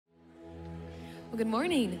Well, good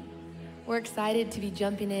morning. We're excited to be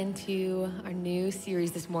jumping into our new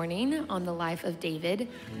series this morning on the life of David.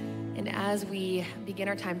 And as we begin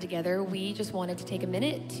our time together, we just wanted to take a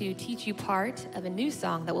minute to teach you part of a new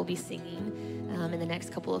song that we'll be singing in the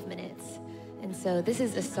next couple of minutes. And so this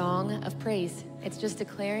is a song of praise. It's just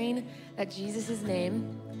declaring that Jesus'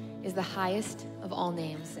 name is the highest of all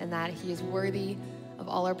names and that he is worthy of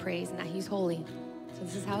all our praise and that he's holy. So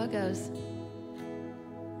this is how it goes.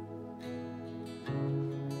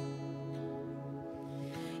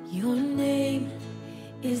 Your name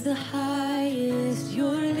is the highest,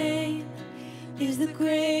 your name is the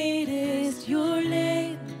greatest, your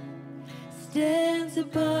name stands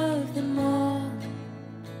above them all.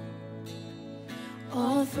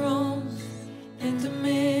 All thrones and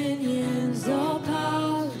dominions, all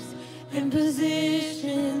powers and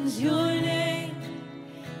positions, your name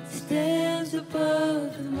stands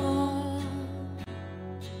above them all.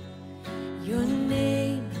 Your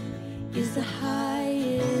name is the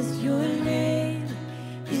highest, your name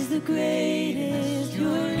is the greatest,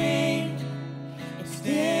 your name, it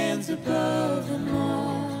stands above them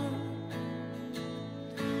all.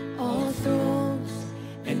 All thrones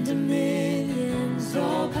and dominions,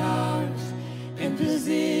 all powers and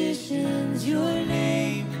positions, your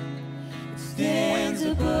name, it stands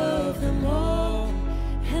above them all.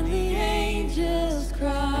 And the angels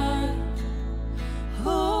cry,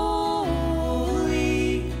 holy,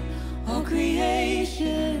 all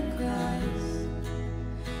creation cries,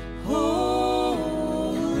 holy,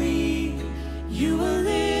 you are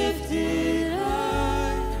lifted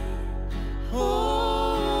high,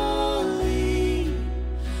 holy,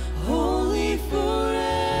 holy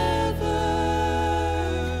forever.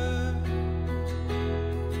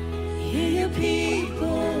 Hear your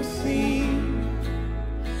people sing,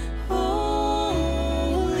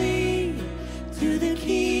 holy, to the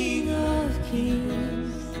King of Kings.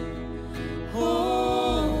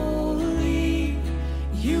 Holy,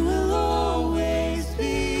 you will always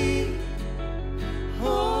be.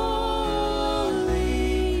 Holy,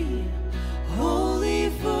 holy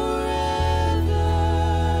forever.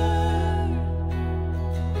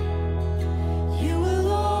 You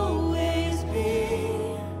will always be.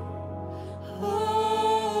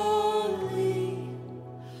 Holy,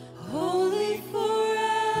 holy forever.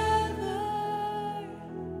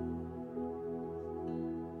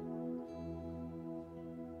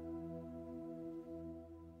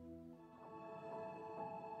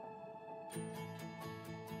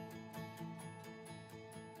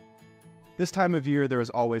 This time of year, there is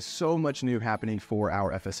always so much new happening for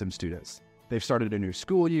our FSM students. They've started a new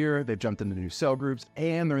school year, they've jumped into new cell groups,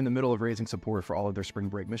 and they're in the middle of raising support for all of their spring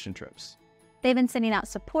break mission trips. They've been sending out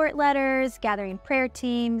support letters, gathering prayer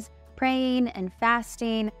teams, praying and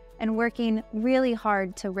fasting, and working really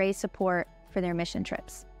hard to raise support for their mission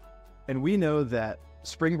trips. And we know that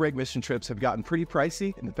spring break mission trips have gotten pretty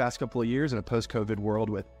pricey in the past couple of years in a post-COVID world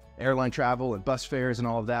with airline travel and bus fares and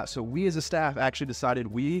all of that. So we as a staff actually decided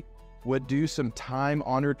we would do some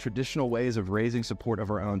time-honored traditional ways of raising support of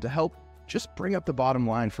our own to help just bring up the bottom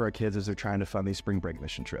line for our kids as they're trying to fund these spring break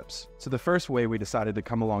mission trips. So the first way we decided to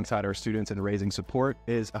come alongside our students in raising support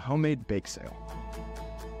is a homemade bake sale.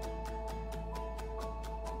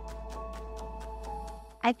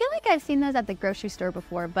 I feel like I've seen those at the grocery store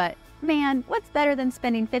before, but man, what's better than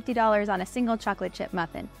spending $50 on a single chocolate chip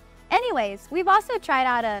muffin? Anyways, we've also tried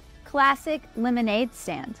out a classic lemonade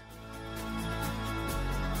stand.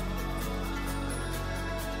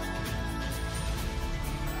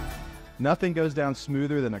 Nothing goes down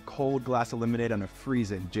smoother than a cold glass of lemonade on a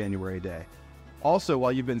freezing January day. Also,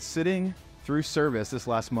 while you've been sitting through service this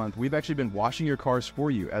last month, we've actually been washing your cars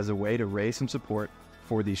for you as a way to raise some support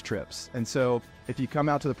for these trips. And so if you come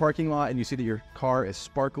out to the parking lot and you see that your car is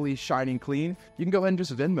sparkly, shining clean, you can go ahead and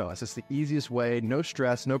just Venmo us. It's the easiest way, no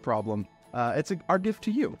stress, no problem. It's our gift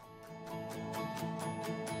to you.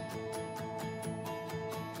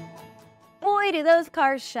 Boy, do those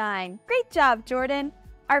cars shine. Great job, Jordan.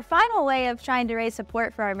 Our final way of trying to raise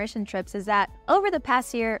support for our mission trips is that over the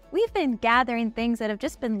past year, we've been gathering things that have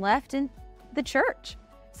just been left in the church.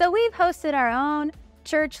 So we've hosted our own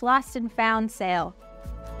church lost and found sale.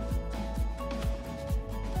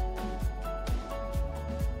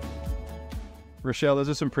 Rochelle, those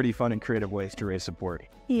are some pretty fun and creative ways to raise support.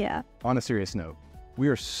 Yeah. On a serious note, we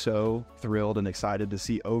are so thrilled and excited to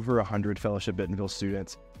see over 100 Fellowship Bentonville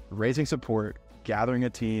students raising support, gathering a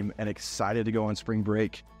team, and excited to go on spring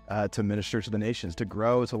break to minister to the nations, to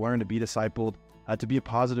grow, to learn, to be discipled, to be a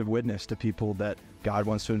positive witness to people that God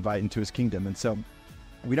wants to invite into his kingdom. And so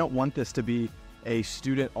we don't want this to be a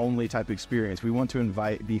student-only type experience. We want to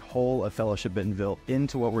invite the whole of Fellowship Bentonville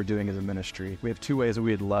into what we're doing as a ministry. We have two ways that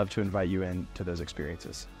we'd love to invite you into those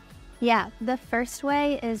experiences. Yeah, the first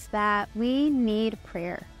way is that we need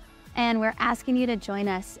prayer, and we're asking you to join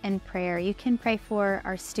us in prayer. You can pray for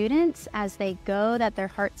our students as they go, that their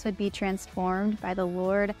hearts would be transformed by the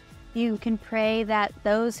Lord. You can pray that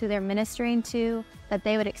those who they're ministering to, that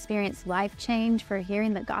they would experience life change for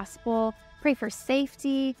hearing the gospel. Pray for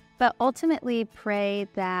safety, but ultimately pray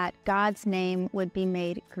that God's name would be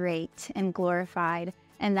made great and glorified,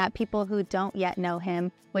 and that people who don't yet know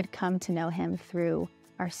him would come to know him through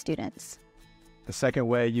our students. The second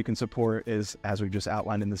way you can support is, as we've just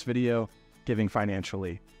outlined in this video, giving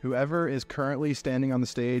financially. Whoever is currently standing on the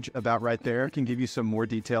stage about right there can give you some more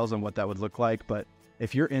details on what that would look like. But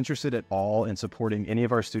if you're interested at all in supporting any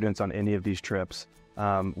of our students on any of these trips,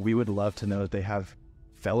 we would love to know that they have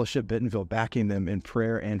Fellowship Bentonville backing them in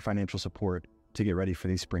prayer and financial support to get ready for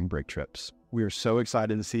these spring break trips. We are so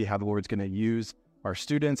excited to see how the Lord's going to use our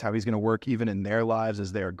students, how he's going to work even in their lives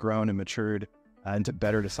as they are grown and matured into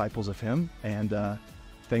better disciples of him. And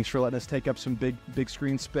thanks for letting us take up some big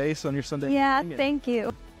screen space on your Sunday. Yeah, thank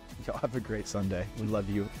you. Y'all have a great Sunday. We love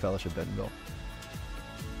you, Fellowship Bentonville.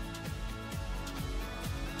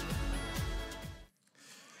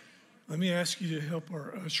 Let me ask you to help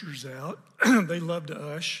our ushers out. They love to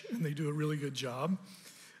ush, and they do a really good job.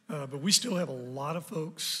 But we still have a lot of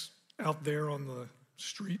folks out there on the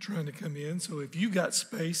street trying to come in. So if you got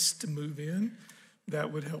space to move in,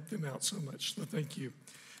 that would help them out so much. So thank you.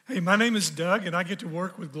 Hey, my name is Doug, and I get to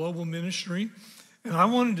work with Global Ministry. And I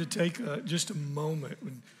wanted to take just a moment,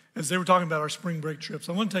 as they were talking about our spring break trips,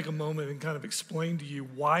 I want to take a moment and kind of explain to you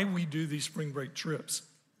why we do these spring break trips.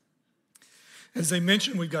 As they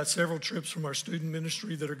mentioned, we've got several trips from our student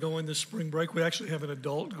ministry that are going this spring break. We actually have an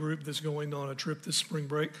adult group that's going on a trip this spring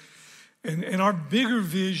break. And our bigger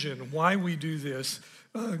vision, why we do this,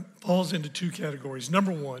 falls into two categories.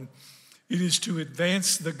 Number one, it is to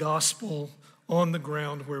advance the gospel on the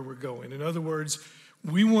ground where we're going. In other words,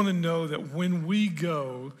 we want to know that when we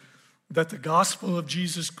go, that the gospel of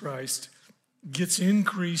Jesus Christ gets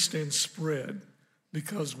increased and spread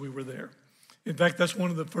because we were there. In fact, that's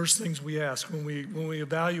one of the first things we ask when we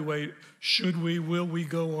evaluate, will we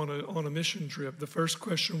go on a mission trip? The first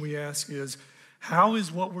question we ask is, how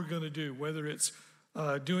is what we're going to do, whether it's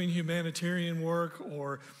doing humanitarian work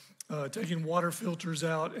or taking water filters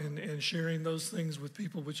out and sharing those things with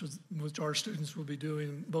people, which our students will be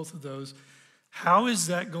doing, both of those. How is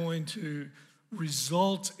that going to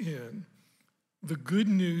result in the good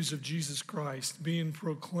news of Jesus Christ being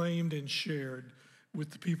proclaimed and shared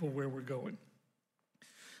with the people where we're going?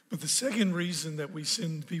 But the second reason that we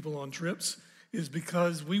send people on trips is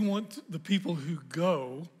because we want the people who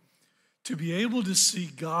go to be able to see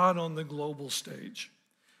God on the global stage.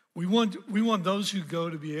 We want those who go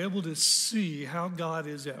to be able to see how God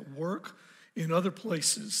is at work in other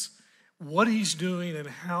places, what he's doing and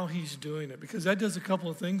how he's doing it, because that does a couple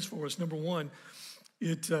of things for us. Number one,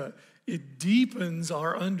 it deepens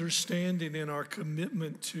our understanding and our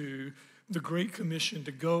commitment to the Great Commission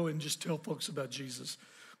to go and just tell folks about Jesus.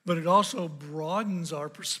 But it also broadens our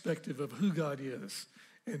perspective of who God is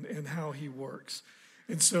and how he works.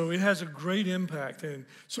 And so it has a great impact. And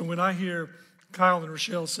so when I hear Kyle and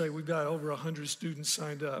Rochelle say we've got over 100 students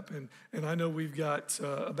signed up, and I know we've got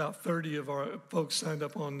about 30 of our folks signed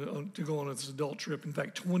up to go on this adult trip. In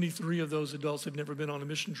fact, 23 of those adults had never been on a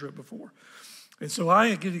mission trip before. And so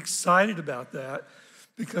I get excited about that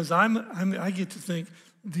because I get to think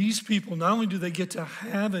these people, not only do they get to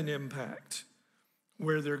have an impact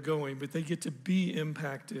where they're going, but they get to be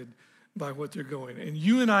impacted by what they're going. And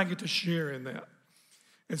you and I get to share in that.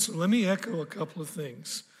 And so let me echo a couple of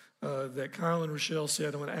things that Kyle and Rochelle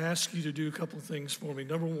said. I'm going to ask you to do a couple of things for me.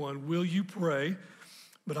 Number one, will you pray?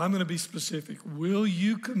 But I'm going to be specific. Will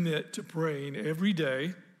you commit to praying every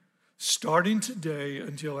day, starting today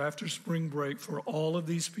until after spring break, for all of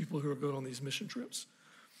these people who are going on these mission trips?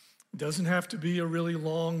 It doesn't have to be a really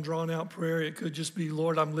long, drawn-out prayer. It could just be,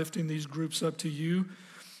 Lord, I'm lifting these groups up to you.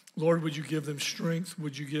 Lord, would you give them strength?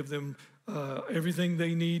 Would you give them everything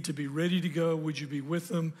they need to be ready to go? Would you be with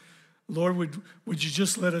them? Lord, would you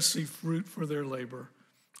just let us see fruit for their labor?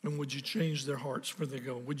 And would you change their hearts for they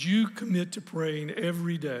go? Would you commit to praying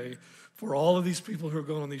every day for all of these people who are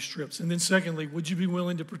going on these trips? And then secondly, would you be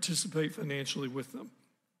willing to participate financially with them?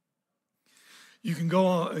 You can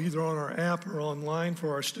go either on our app or online for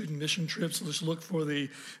our student mission trips. Just look for the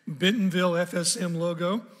Bentonville FSM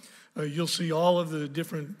logo. You'll see all of the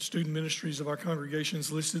different student ministries of our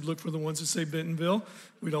congregations listed. Look for the ones that say Bentonville.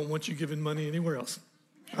 We don't want you giving money anywhere else.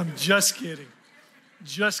 I'm just kidding.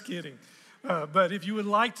 Just kidding. But if you would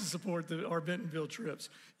like to support our Bentonville trips,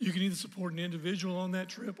 you can either support an individual on that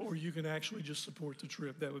trip or you can actually just support the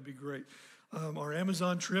trip. That would be great. Our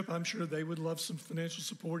Amazon trip, I'm sure they would love some financial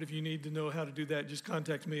support. If you need to know how to do that, just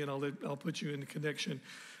contact me and I'll put you in connection.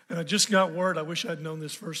 And I just got word, I wish I'd known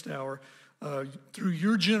this first hour, through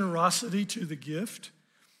your generosity to the gift,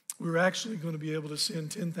 we're actually going to be able to send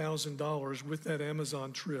 $10,000 with that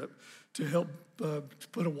Amazon trip to help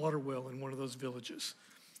put a water well in one of those villages.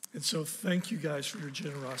 And so thank you guys for your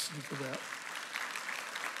generosity for that.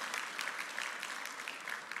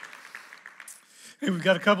 Hey, we've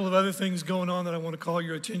got a couple of other things going on that I want to call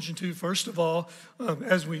your attention to. First of all,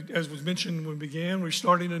 as was mentioned when we began, we're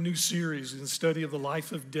starting a new series in the study of the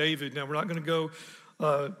life of David. Now, we're not going to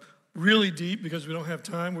go really deep because we don't have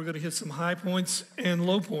time. We're going to hit some high points and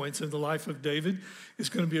low points in the life of David. It's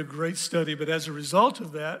going to be a great study. But as a result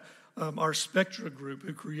of that, our Spectra group,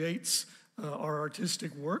 who creates our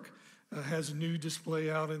artistic work, has a new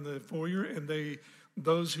display out in the foyer, and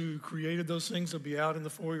those who created those things will be out in the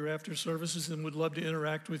foyer after services and would love to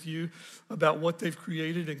interact with you about what they've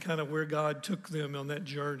created and kind of where God took them on that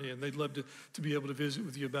journey. And they'd love to be able to visit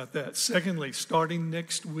with you about that. Secondly, starting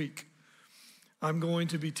next week, I'm going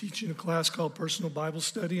to be teaching a class called Personal Bible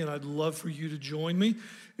Study, and I'd love for you to join me.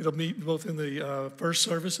 It'll meet both in the first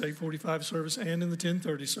service, 8:45 service, and in the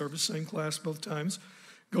 10:30 service, same class both times.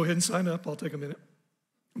 Go ahead and sign up. I'll take a minute.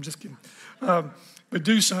 I'm just kidding. But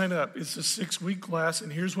do sign up. It's a 6-week class,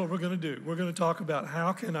 and here's what we're going to do. We're going to talk about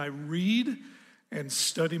how can I read and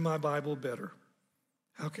study my Bible better.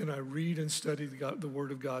 How can I read and study the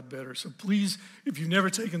Word of God better? So please, if you've never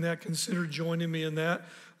taken that, consider joining me in that.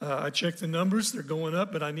 I checked the numbers. They're going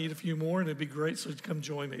up, but I need a few more, and it'd be great, so come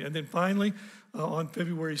join me. And then finally, on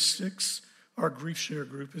February 6th, our Grief Share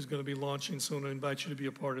group is going to be launching, so I'm going to invite you to be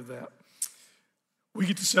a part of that. We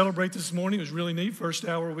get to celebrate this morning. It was really neat. First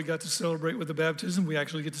hour, we got to celebrate with the baptism. We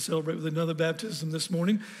actually get to celebrate with another baptism this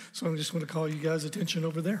morning. So I'm just going to call you guys' attention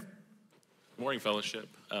over there. Good morning, fellowship.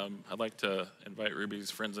 I'd like to invite Ruby's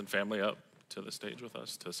friends and family up to the stage with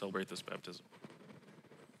us to celebrate this baptism.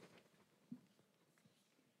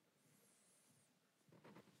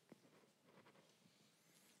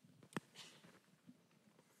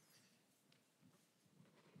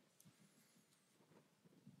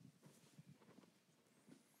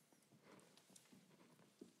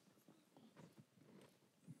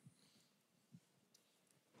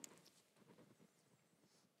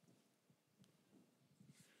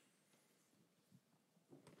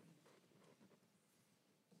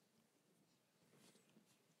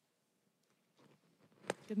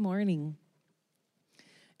 Good morning.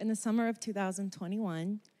 In the summer of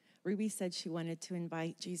 2021, Ruby said she wanted to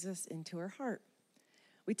invite Jesus into her heart.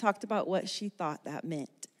 We talked about what she thought that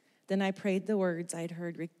meant. Then I prayed the words I'd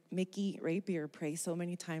heard Mickey Rapier pray so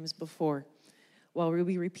many times before, while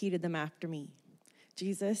Ruby repeated them after me.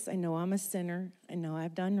 Jesus, I know I'm a sinner. I know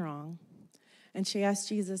I've done wrong. And she asked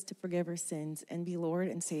Jesus to forgive her sins and be Lord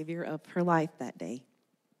and Savior of her life that day.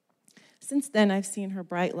 Since then, I've seen her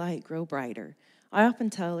bright light grow brighter. I often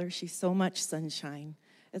tell her she's so much sunshine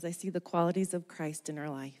as I see the qualities of Christ in her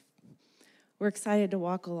life. We're excited to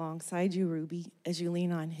walk alongside you, Ruby, as you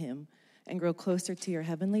lean on him and grow closer to your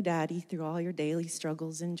heavenly daddy through all your daily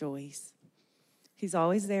struggles and joys. He's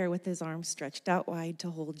always there with his arms stretched out wide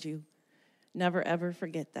to hold you. Never, ever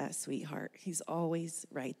forget that, sweetheart. He's always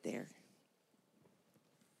right there.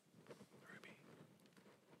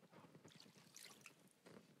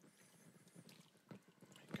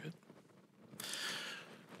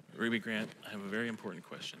 Ruby Grant, I have a very important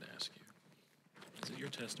question to ask you. Is it your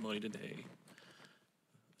testimony today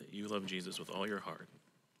that you love Jesus with all your heart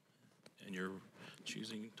and you're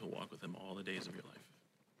choosing to walk with him all the days of your life?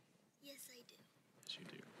 Yes, I do. Yes, you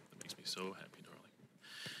do. That makes me so happy,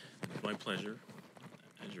 darling. It's my pleasure,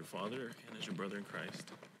 as your father and as your brother in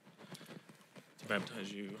Christ, to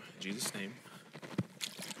baptize you in Jesus' name,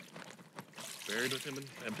 buried with him in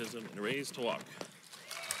baptism, and raised to walk.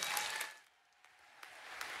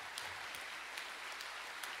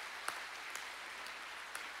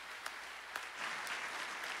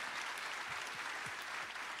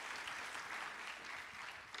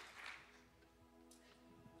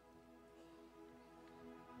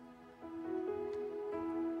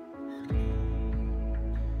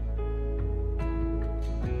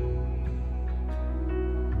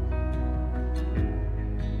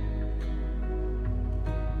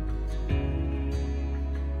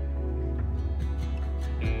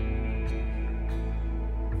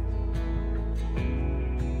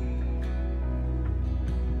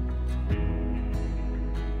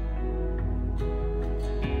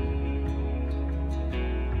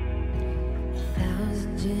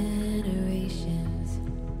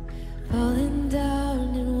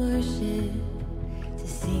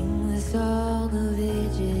 song of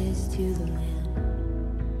ages to the Lamb.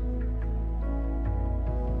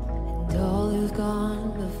 And all who've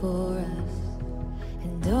gone before us,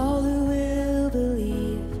 and all who will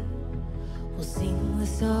believe, will sing the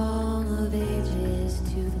song of ages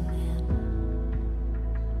to the Lamb.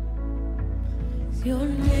 Your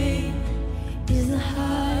name is the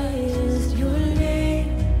highest, your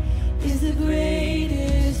name is the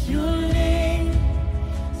greatest, your name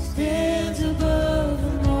stands above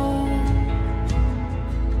them all.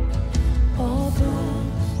 All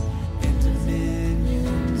thrones and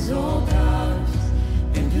dominions, all powers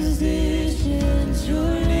and positions,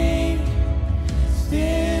 your name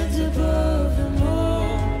stands above them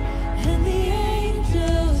all. And the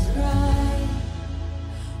angels cry,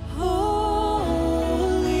 holy,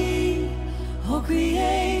 all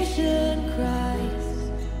creation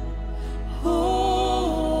cries,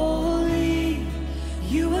 holy,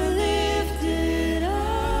 you are lifted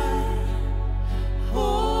high,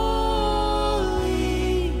 holy,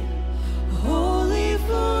 holy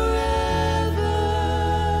forever.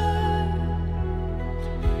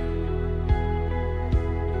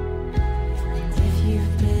 And if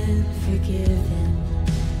you've been forgiven,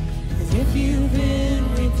 as if you've been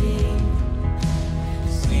redeemed,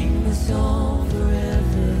 sing the song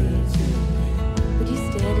forever to me. Would you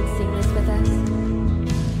stand and sing this with us?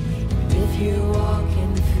 And if you walk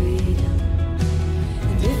in freedom,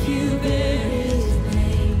 and if you bear his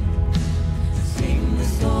name, sing the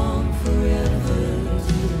song forever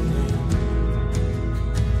to the Lamb.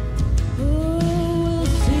 Oh, we'll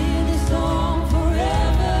sing the song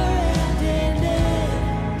forever and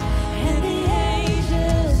amen. And the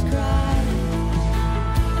angels cry,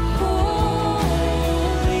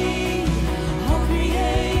 holy, all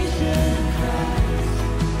creation cries,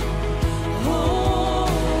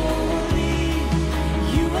 holy,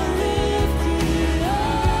 you are lifted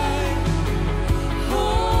high,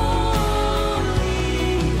 holy,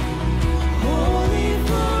 holy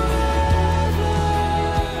forever.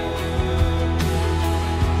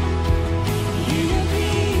 Hear your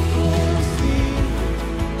people sing,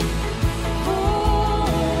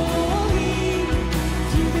 holy,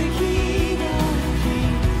 to the King of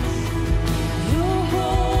Kings. You're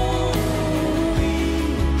holy,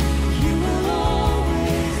 you will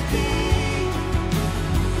always be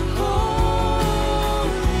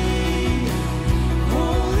holy,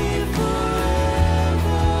 holy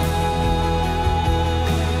forever.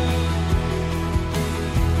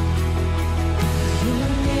 Your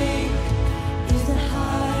name is the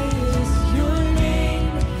highest, your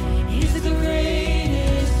name is the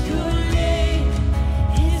greatest, your name,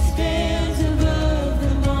 it stands above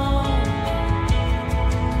them all.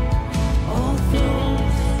 All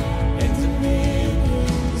thrones and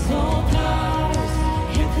dominions, all powers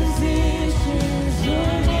and positions,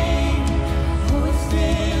 your name, oh, it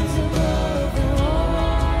stands above them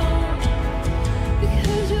all.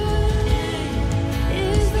 Because your name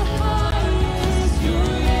is the highest, your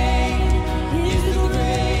name is the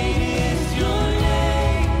greatest, your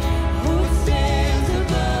name, oh, it stands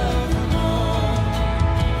above them all.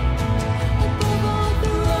 Above all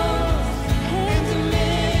thrones and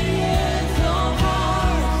dominions, all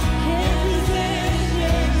powers and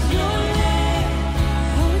positions, your name,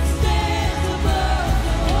 oh, it stands above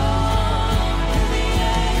them all. And the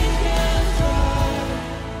angels cry,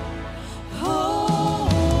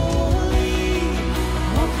 holy,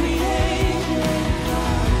 all creation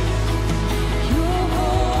cries, you're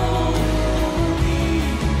holy,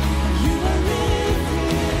 you are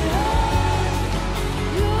lifted high,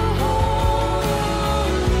 you're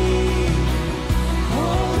holy,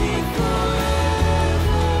 holy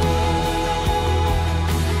forever.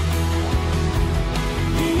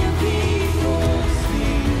 Hear your people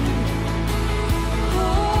sing, holy,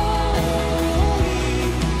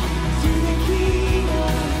 to the King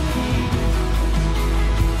of Kings.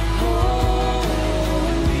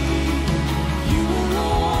 Holy, you will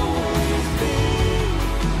always be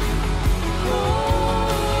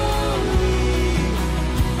holy,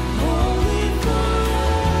 holy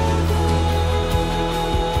forever.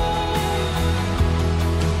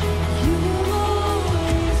 You will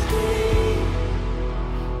always be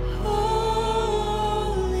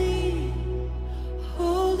holy,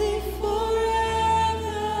 holy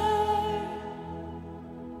forever.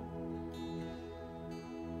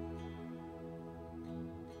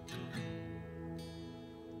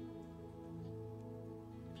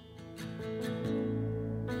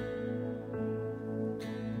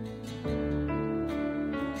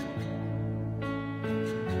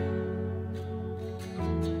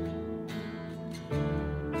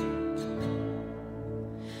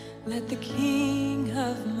 Let the King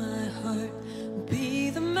of my heart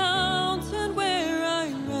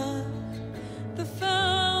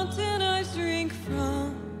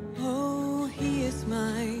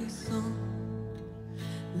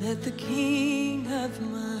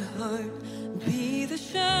heart. Be the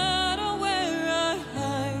shadow where I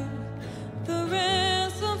hide, the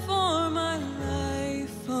ransom for my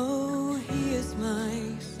life. Oh, he is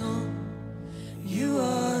my song. You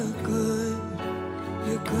are good,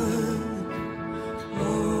 you're good.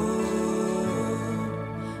 Oh,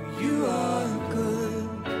 you are good,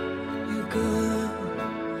 you're good.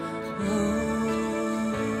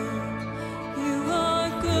 Oh, you are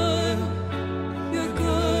good, you're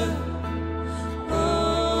good.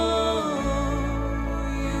 Oh,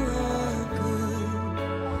 you are good,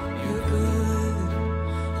 you're good.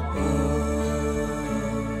 Oh,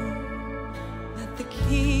 let the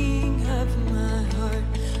King of my heart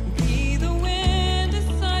be the wind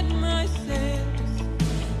inside my sails,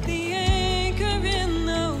 the anchor in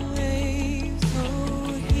the waves.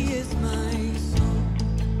 Oh, he is my song.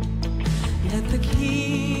 Let the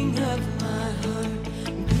King of my heart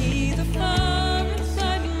be the fire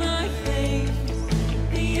inside my face,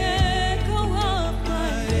 the echo of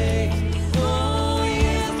my days. Oh, he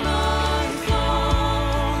is my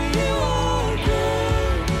song. You are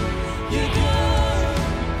good, you're good.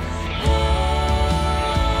 Oh,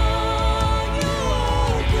 you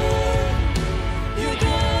are good, you're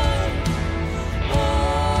good. Oh,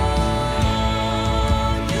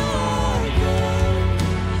 you are good,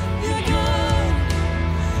 you're good.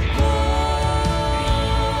 Oh,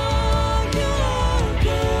 you are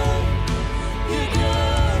good, you're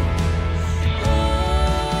good.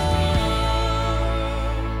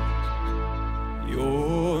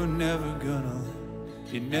 You're never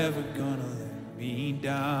gonna let me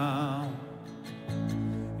down.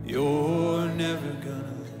 You're never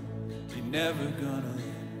gonna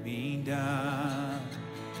let me down.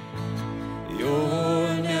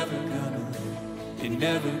 You're never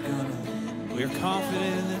gonna, we're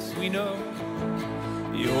confident in this, we know.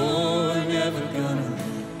 You're never gonna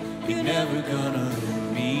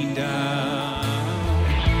let me down.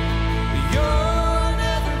 You're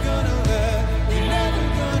never gonna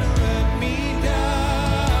let me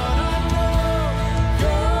down. I know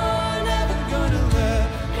you're never gonna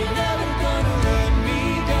let me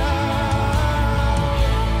down.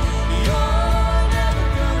 You're never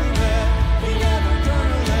gonna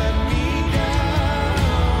let me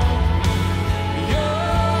down.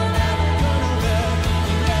 You're never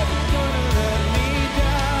gonna let me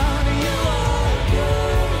down. You are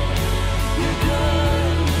good, you're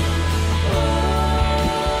good. Oh,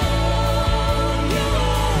 you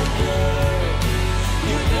are good,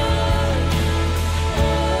 you're good. Oh,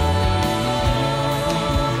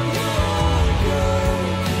 you are good,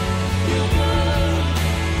 you're good.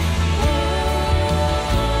 Oh,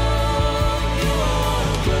 you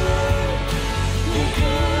are good, you're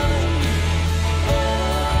good.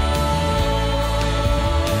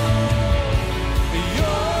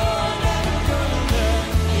 You're never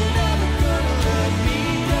gonna let me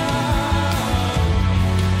down.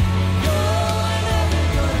 You're never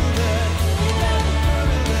gonna let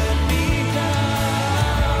me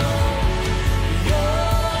down.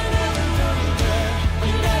 You're never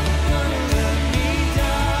gonna let me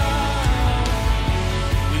down.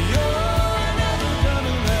 You're never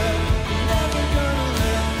gonna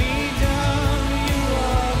let me down. You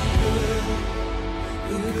are good,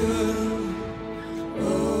 you're good.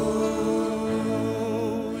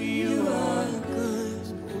 Oh, you are good,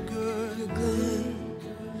 good, good.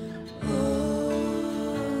 Oh,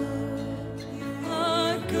 you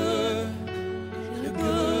are good, you're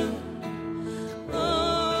good.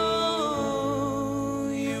 Oh,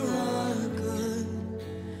 you are good,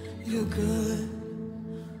 you're good.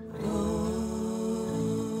 Oh.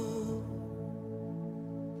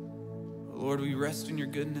 Lord, we rest in your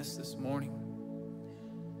goodness this morning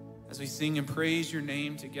as we sing and praise your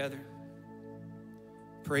name together.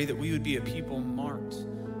 Pray that we would be a people marked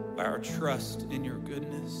by our trust in your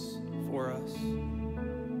goodness for us,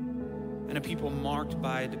 and a people marked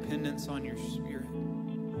by a dependence on your Spirit.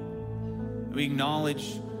 We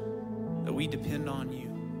acknowledge that we depend on you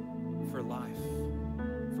for life,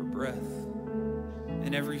 for breath,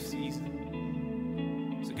 in every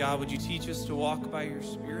season. So God, would you teach us to walk by your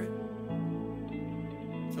Spirit,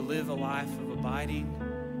 to live a life of abiding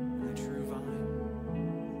in the true vine.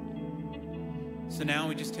 So now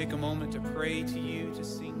we just take a moment to pray to you, to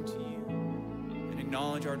sing to you, and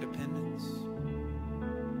acknowledge our dependence.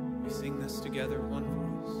 We sing this together, one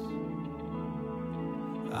voice.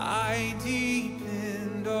 I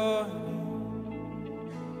depend on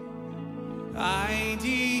you. I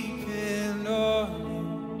depend on you.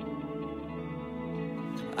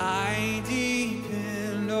 I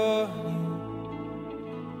depend on you.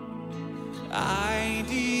 I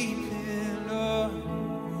depend on you.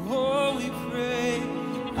 Oh, we pray.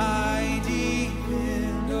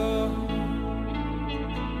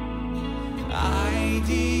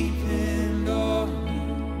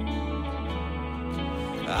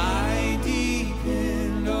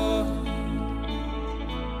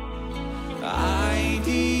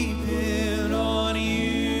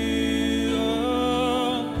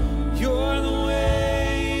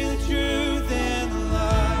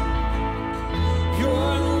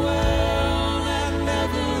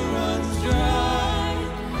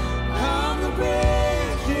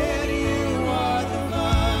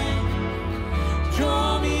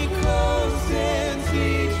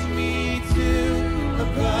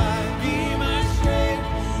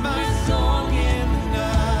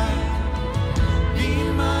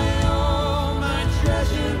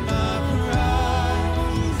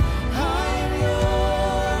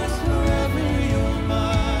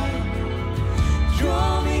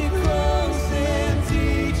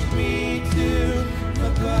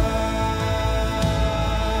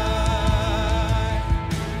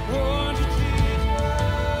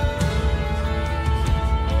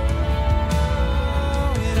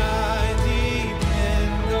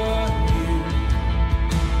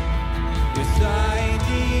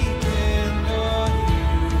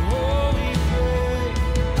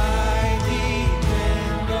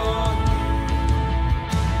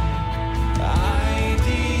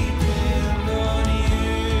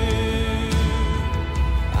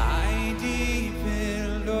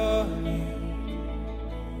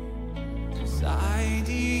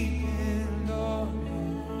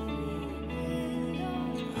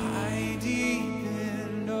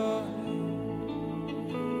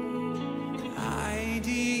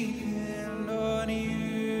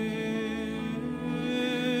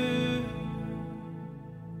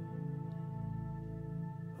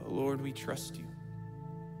 trust you.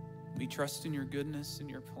 We trust in your goodness and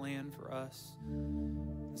your plan for us.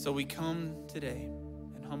 So we come today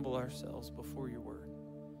and humble ourselves before your word.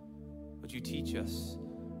 Would you teach us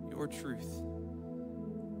your truth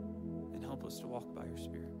and help us to walk by your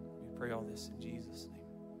Spirit? We pray all this in Jesus' name.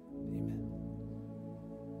 Amen.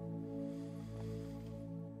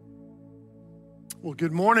 Well,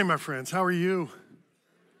 good morning, my friends. How are you?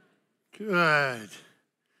 Good.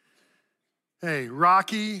 Hey,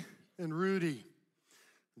 Rocky and Rudy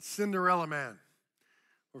and Cinderella Man,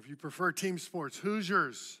 or if you prefer team sports,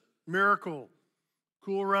 Hoosiers, Miracle,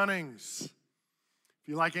 Cool Runnings. If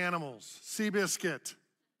you like animals, Seabiscuit.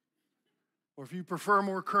 Or if you prefer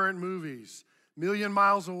more current movies, Million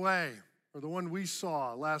Miles Away, or the one we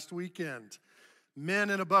saw last weekend, Men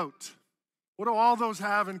in a Boat. What do all those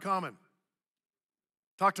have in common?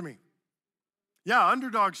 Talk to me. Yeah,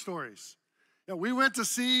 underdog stories. Yeah, we went to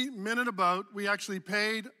see Men in a Boat. We actually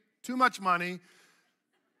paid too much money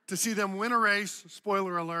to see them win a race,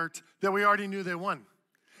 spoiler alert, that we already knew they won.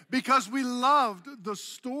 Because we loved the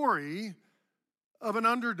story of an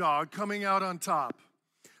underdog coming out on top.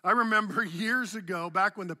 I remember years ago,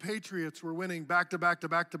 back when the Patriots were winning back-to-back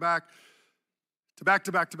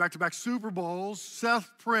Super Bowls,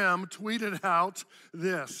 Seth Prim tweeted out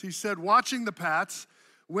this. He said, watching the Pats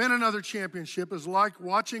win another championship is like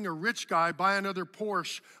watching a rich guy buy another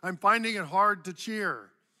Porsche. I'm finding it hard to cheer.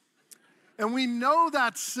 And we know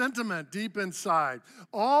that sentiment deep inside.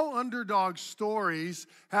 All underdog stories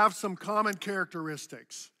have some common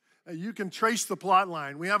characteristics. You can trace the plot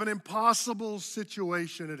line. We have an impossible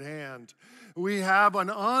situation at hand. We have an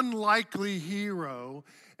unlikely hero,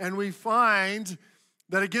 and we find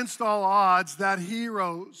that against all odds, that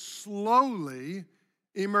hero slowly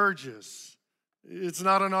emerges. It's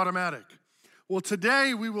not an automatic. Well,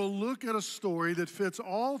 today we will look at a story that fits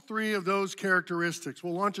all three of those characteristics.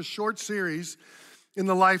 We'll launch a short series in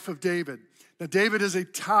the life of David. Now, David is a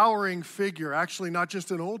towering figure, actually not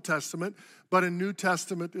just in Old Testament, but in New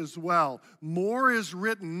Testament as well. More is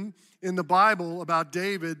written in the Bible about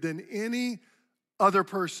David than any other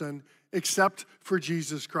person except for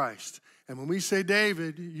Jesus Christ. And when we say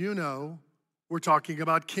David, you know we're talking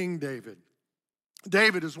about King David.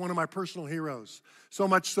 David is one of my personal heroes, so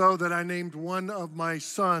much so that I named one of my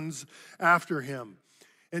sons after him.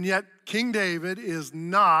 And yet, King David is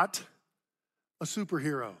not a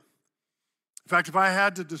superhero. In fact, if I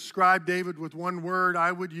had to describe David with one word,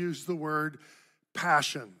 I would use the word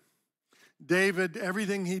passion. David,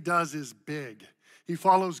 everything he does is big. He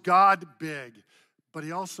follows God big, but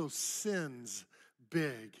he also sins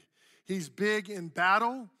big. He's big in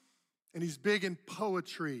battle, and he's big in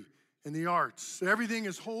poetry and the arts. Everything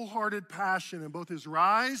is wholehearted passion in both his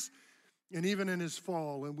rise and even in his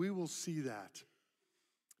fall, and we will see that.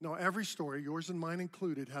 Now, every story, yours and mine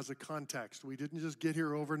included, has a context. We didn't just get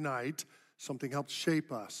here overnight. Something helped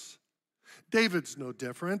shape us. David's no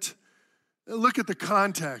different. Look at the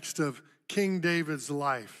context of King David's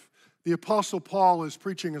life. The Apostle Paul is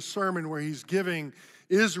preaching a sermon where he's giving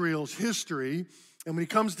Israel's history, and when he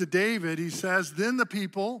comes to David, he says, then the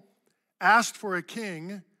people asked for a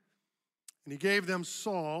king, and he gave them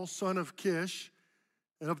Saul, son of Kish,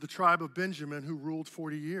 and of the tribe of Benjamin, who ruled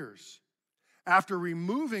 40 years. After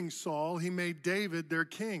removing Saul, he made David their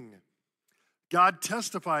king. God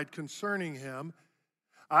testified concerning him,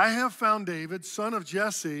 I have found David, son of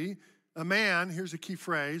Jesse, a man, here's a key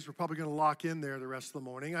phrase, we're probably going to lock in there the rest of the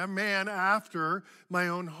morning, a man after my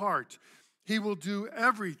own heart. He will do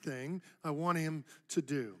everything I want him to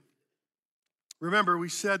do. Remember, we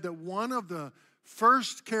said that one of the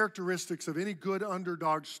first characteristics of any good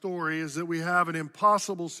underdog story is that we have an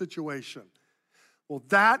impossible situation. Well,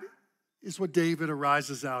 that is what David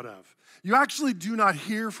arises out of. You actually do not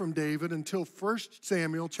hear from David until 1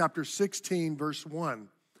 Samuel chapter 16, verse 1.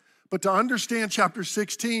 But to understand chapter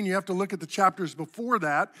 16, you have to look at the chapters before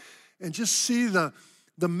that and just see the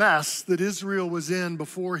mess that Israel was in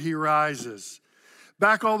before he rises.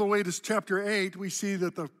 Back all the way to chapter 8, we see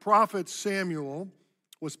that the prophet Samuel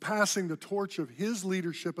was passing the torch of his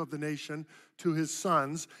leadership of the nation to his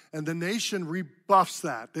sons, and the nation rebuffs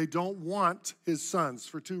that. They don't want his sons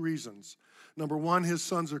for two reasons. Number one, his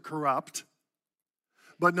sons are corrupt.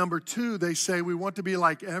 But number two, they say we want to be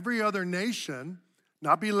like every other nation,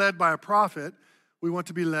 not be led by a prophet. We want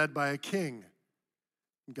to be led by a king.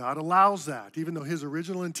 God allows that. Even though his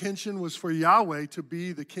original intention was for Yahweh to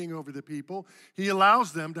be the king over the people, he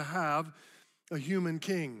allows them to have a human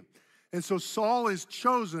king. And so Saul is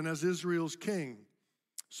chosen as Israel's king.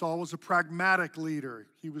 Saul was a pragmatic leader.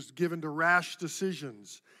 He was given to rash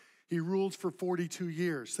decisions. He ruled for 42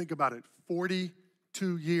 years. Think about it, 42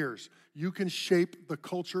 42 years. You can shape the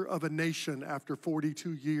culture of a nation after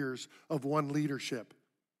 42 years of one leadership.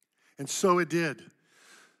 And so it did.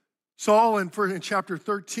 Saul, in chapter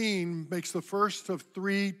 13, makes the first of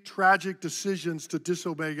 3 tragic decisions to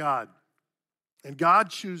disobey God. And God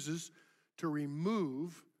chooses to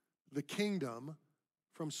remove the kingdom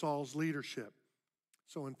from Saul's leadership.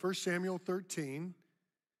 So in 1 Samuel 13,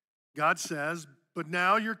 God says, "But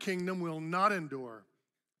now your kingdom will not endure.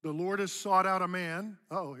 The Lord has sought out a man,"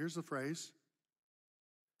 here's the phrase,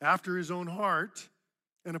 "after his own heart,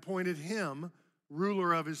 and appointed him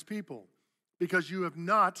ruler of his people, because you have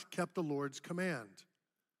not kept the Lord's command."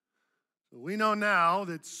 So we know now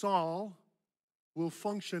that Saul will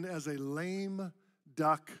function as a lame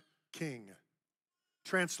duck king.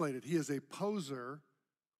 Translated, he is a poser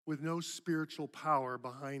with no spiritual power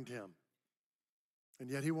behind him. And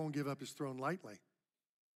yet he won't give up his throne lightly.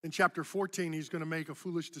 In chapter 14, he's going to make a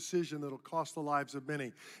foolish decision that'll cost the lives of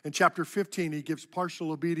many. In chapter 15, he gives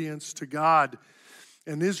partial obedience to God.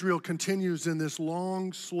 And Israel continues in this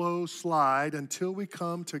long, slow slide until we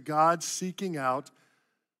come to God seeking out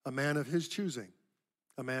a man of his choosing,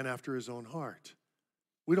 a man after his own heart.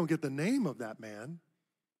 We don't get the name of that man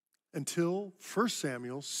until 1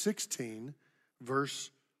 Samuel 16, verse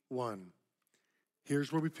 1.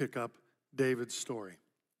 Here's where we pick up David's story.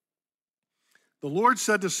 The Lord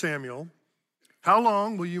said to Samuel, "How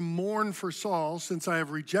long will you mourn for Saul, since I have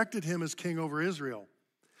rejected him as king over Israel?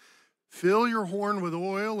 Fill your horn with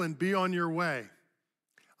oil and be on your way.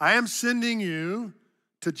 I am sending you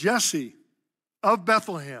to Jesse of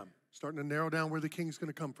Bethlehem." Starting to narrow down where the king's going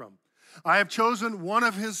to come from. "I have chosen one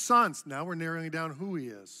of his sons," now we're narrowing down who he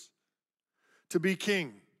is, "to be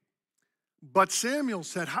king." But Samuel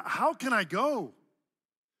said, "How can I go?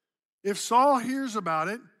 If Saul hears about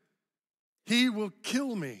it, he will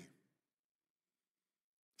kill me."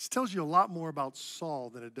 This tells you a lot more about Saul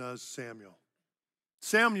than it does Samuel.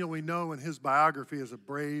 Samuel, we know in his biography, is a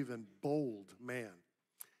brave and bold man.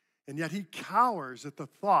 And yet he cowers at the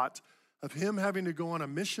thought of him having to go on a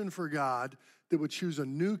mission for God that would choose a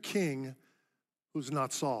new king who's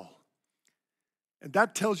not Saul. And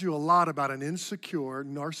that tells you a lot about an insecure,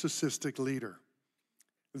 narcissistic leader.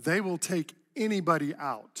 They will take anybody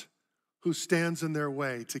out who stands in their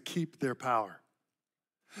way to keep their power.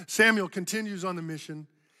 Samuel continues on the mission,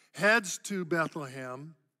 heads to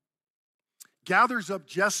Bethlehem, gathers up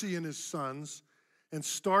Jesse and his sons, and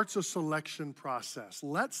starts a selection process.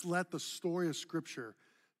 Let's let the story of Scripture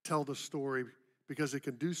tell the story, because it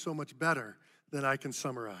can do so much better than I can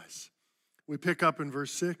summarize. We pick up in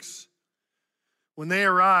verse 6. When they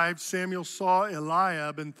arrived, Samuel saw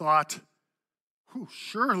Eliab and thought,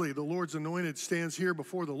 "Surely the Lord's anointed stands here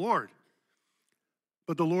before the Lord."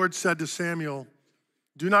 But the Lord said to Samuel,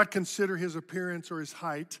 "Do not consider his appearance or his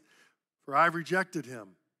height, for I've rejected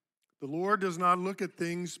him. The Lord does not look at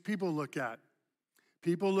things people look at.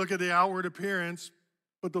 People look at the outward appearance,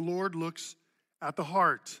 but the Lord looks at the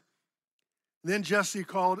heart." Then Jesse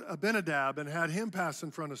called Abinadab and had him pass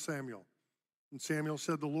in front of Samuel. And Samuel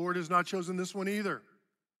said, "The Lord has not chosen this one either."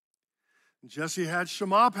 And Jesse had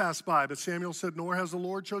Shammah pass by, but Samuel said, "Nor has the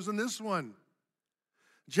Lord chosen this one."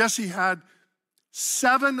 Jesse had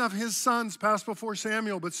 7 of his sons pass before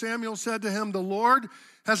Samuel, but Samuel said to him, "The Lord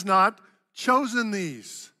has not chosen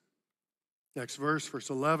these." Next verse, verse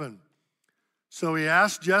 11. So he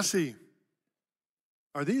asked Jesse,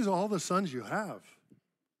 "Are these all the sons you have?"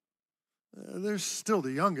 "They're still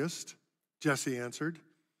the youngest," Jesse answered.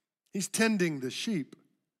 "He's tending the sheep."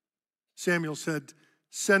 Samuel said,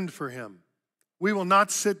 "Send for him. We will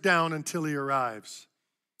not sit down until he arrives."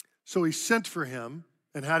 So he sent for him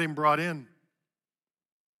and had him brought in.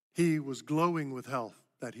 He was glowing with health,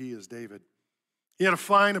 that he is David. He had a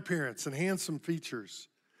fine appearance and handsome features.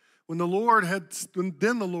 Then the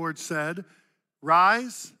Lord said,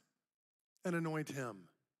 "Rise and anoint him.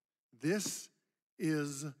 This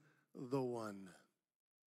is the one."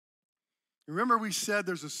 Remember, we said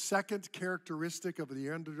there's a second characteristic of the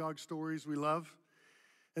underdog stories we love,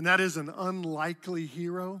 and that is an unlikely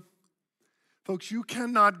hero. Folks, you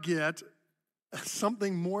cannot get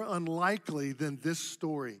something more unlikely than this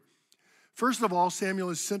story. First of all, Samuel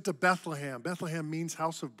is sent to Bethlehem. Bethlehem means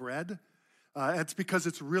house of bread. It's because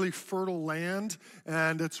it's really fertile land,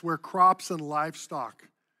 and it's where crops and livestock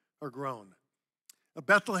are grown.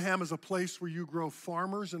 Bethlehem is a place where you grow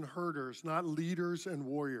farmers and herders, not leaders and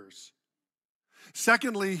warriors.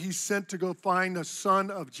 Secondly, he's sent to go find a son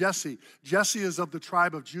of Jesse. Jesse is of the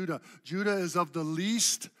tribe of Judah. Judah is of the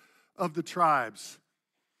least of the tribes.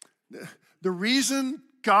 The reason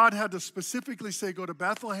God had to specifically say go to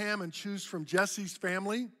Bethlehem and choose from Jesse's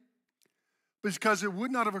family because it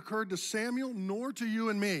would not have occurred to Samuel nor to you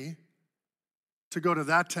and me to go to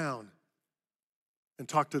that town and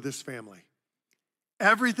talk to this family.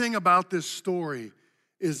 Everything about this story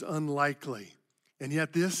is unlikely, and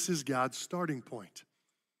yet this is God's starting point.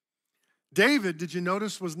 David, did you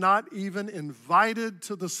notice, was not even invited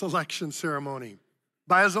to the selection ceremony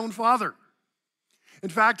by his own father. In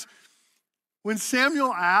fact, when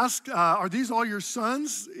Samuel asked, are these all your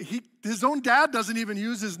sons? His own dad doesn't even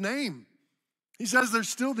use his name. He says they're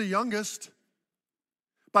still the youngest.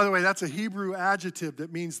 By the way, that's a Hebrew adjective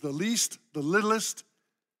that means the least, the littlest,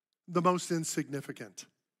 the most insignificant.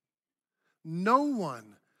 No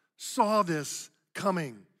one saw this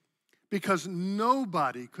coming because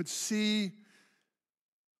nobody could see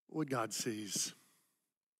what God sees.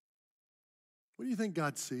 What do you think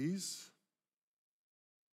God sees?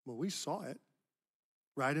 Well, we saw it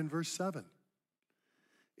right in verse 7.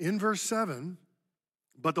 In verse 7,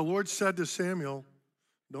 but the Lord said to Samuel,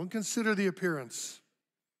 don't consider the appearance.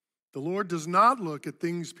 The Lord does not look at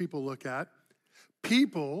things people look at.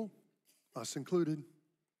 People, us included,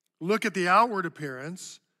 look at the outward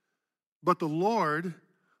appearance, but the Lord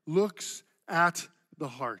looks at the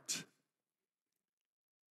heart.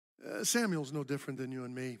 Samuel's no different than you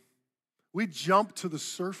and me. We jump to the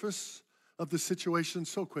surface of the situation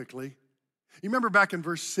so quickly. You remember back in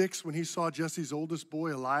verse 6 when he saw Jesse's oldest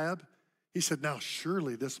boy, Eliab? He said, now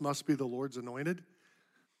surely this must be the Lord's anointed.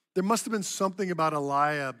 There must have been something about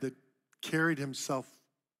Eliab that carried himself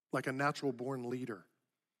like a natural-born leader.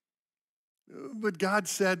 But God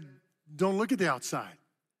said, don't look at the outside.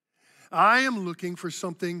 I am looking for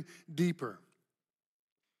something deeper.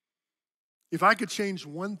 If I could change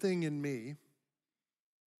one thing in me,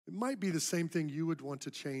 it might be the same thing you would want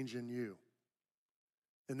to change in you.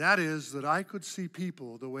 And that is that I could see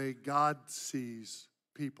people the way God sees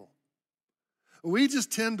people. We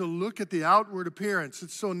just tend to look at the outward appearance.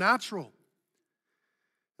 It's so natural.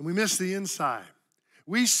 And we miss the inside.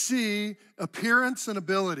 We see appearance and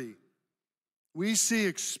ability. We see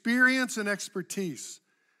experience and expertise.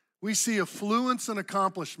 We see affluence and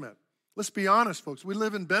accomplishment. Let's be honest, folks. We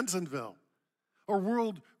live in Bentonville. Our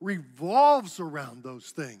world revolves around those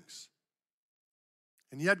things.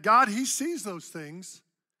 And yet God, He sees those things.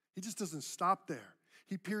 He just doesn't stop there.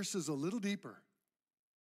 He pierces a little deeper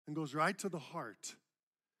and goes right to the heart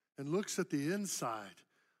and looks at the inside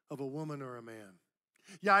of a woman or a man.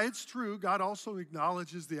 Yeah, it's true. God also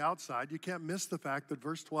acknowledges the outside. You can't miss the fact that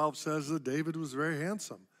verse 12 says that David was very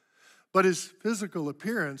handsome. But his physical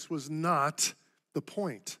appearance was not the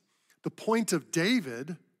point. The point of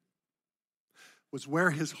David was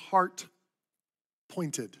where his heart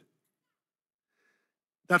pointed.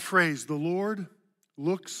 That phrase, the Lord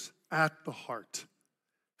looks at the heart.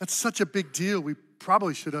 That's such a big deal. We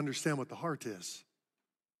probably should understand what the heart is.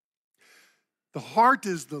 The heart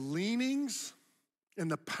is the leanings and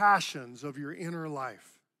the passions of your inner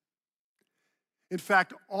life. In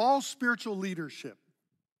fact, all spiritual leadership,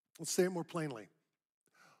 let's say it more plainly,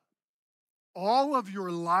 all of your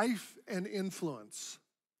life and influence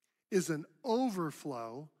is an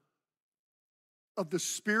overflow of the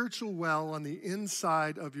spiritual well on the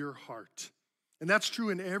inside of your heart. And that's true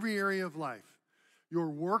in every area of life. Your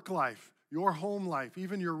work life, your home life,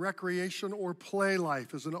 even your recreation or play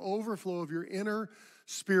life is an overflow of your inner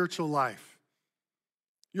spiritual life.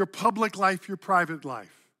 Your public life, your private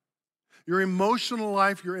life. Your emotional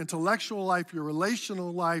life, your intellectual life, your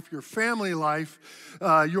relational life, your family life,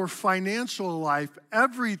 your financial life,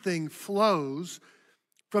 everything flows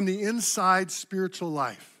from the inside spiritual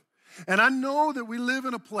life. And I know that we live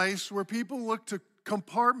in a place where people look to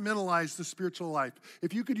compartmentalize the spiritual life.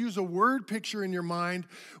 If you could use a word picture in your mind,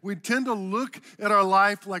 we tend to look at our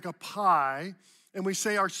life like a pie, and we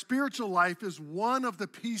say our spiritual life is one of the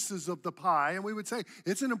pieces of the pie, and we would say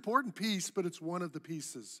it's an important piece, but it's one of the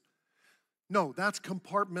pieces. No, that's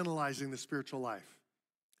compartmentalizing the spiritual life.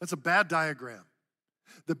 That's a bad diagram.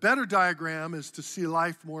 The better diagram is to see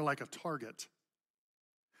life more like a target.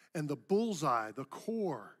 And the bullseye, the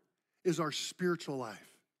core, is our spiritual life.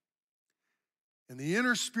 And the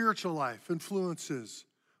inner spiritual life influences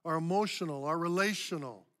our emotional, our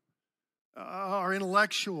relational, our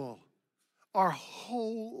intellectual. Our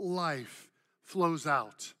whole life flows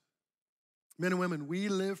out. Men and women, we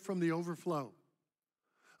live from the overflow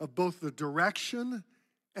of both the direction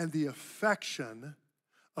and the affection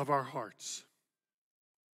of our hearts.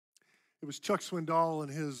 It was Chuck Swindoll in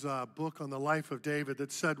his book on the life of David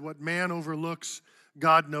that said, what man overlooks,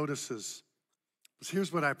 God notices.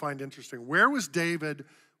 Here's what I find interesting. Where was David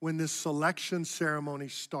when this selection ceremony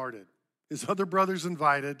started? His other brothers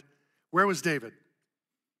invited. Where was David?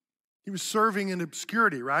 He was serving in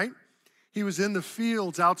obscurity, right? He was in the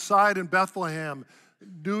fields outside in Bethlehem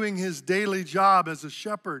doing his daily job as a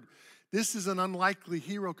shepherd. This is an unlikely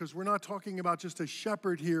hero because we're not talking about just a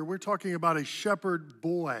shepherd here. We're talking about a shepherd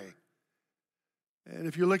boy. And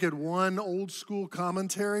if you look at one old school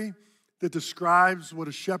commentary that describes what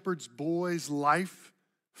a shepherd's boy's life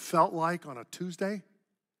felt like on a Tuesday,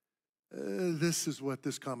 this is what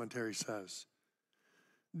this commentary says.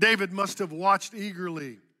 David must have watched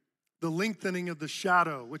eagerly the lengthening of the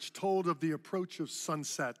shadow, which told of the approach of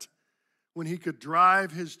sunset, when he could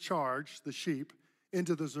drive his charge, the sheep,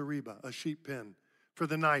 into the zareba, a sheep pen, for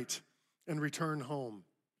the night and return home.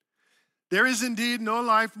 There is indeed no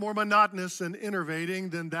life more monotonous and enervating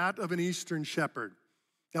than that of an Eastern shepherd.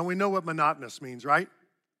 Now we know what monotonous means, right?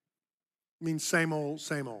 It means same old,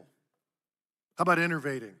 same old. How about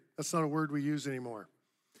enervating? That's not a word we use anymore.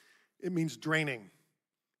 It means draining.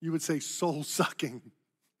 You would say soul-sucking.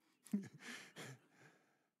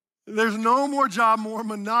 There's no more job more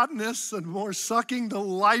monotonous and more sucking the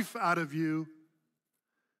life out of you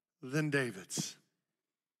than David's.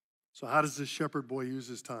 So how does this shepherd boy use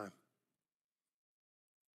his time?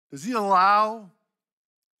 Does he allow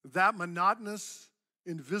that monotonous,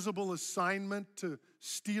 invisible assignment to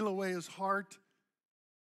steal away his heart?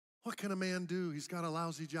 What can a man do? He's got a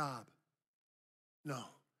lousy job. No.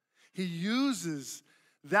 He uses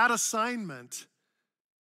that assignment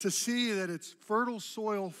to see that it's fertile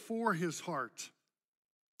soil for his heart.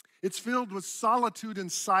 It's filled with solitude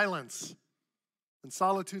and silence. And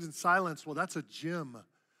solitude and silence, well, that's a gym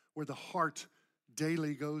where the heart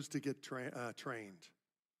daily goes to get trained.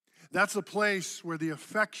 That's a place where the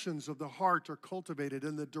affections of the heart are cultivated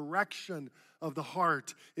and the direction of the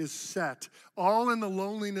heart is set, all in the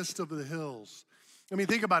loneliness of the hills. I mean,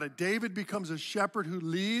 think about it. David becomes a shepherd who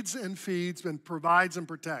leads and feeds and provides and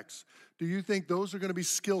protects. Do you think those are going to be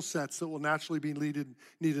skill sets that will naturally be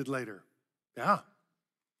needed later? Yeah.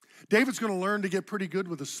 David's going to learn to get pretty good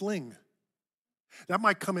with a sling. That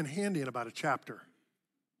might come in handy in about a chapter.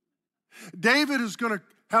 David is going to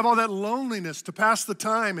have all that loneliness to pass the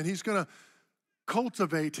time, and he's going to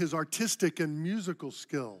cultivate his artistic and musical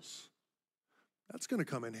skills. That's going to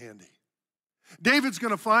come in handy. David's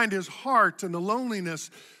going to find his heart, and the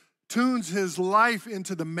loneliness tunes his life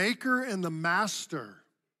into the maker and the master.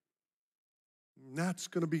 And that's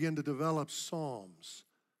going to begin to develop psalms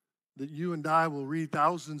that you and I will read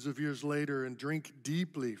thousands of years later and drink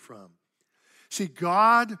deeply from. See,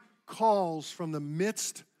 God calls from the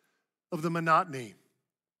midst of the monotony.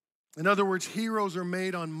 In other words, heroes are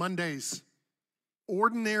made on Mondays,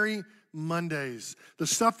 ordinary Mondays. The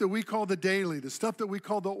stuff that we call the daily, the stuff that we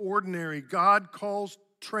call the ordinary, God calls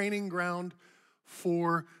training ground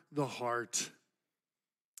for the heart.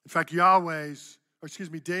 In fact,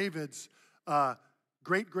 David's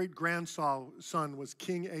great-great-grandson was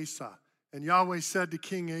King Asa. And Yahweh said to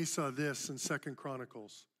King Asa this in 2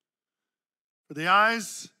 Chronicles. For the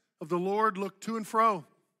eyes of the Lord look to and fro.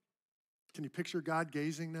 Can you picture God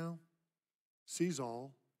gazing now? Sees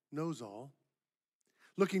all, knows all.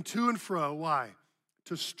 Looking to and fro, why?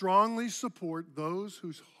 To strongly support those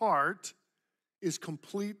whose heart is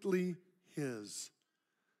completely His.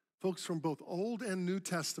 Folks, from both Old and New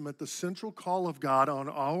Testament, the central call of God on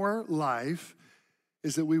our life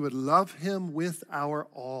is that we would love Him with our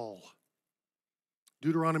all.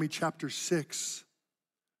 Deuteronomy chapter 6,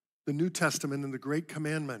 the New Testament and the Great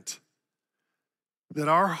Commandment, that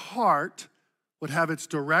our heart would have its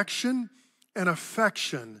direction and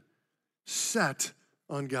affection set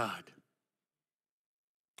on God.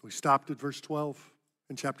 We stopped at verse 12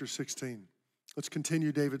 in chapter 16. Let's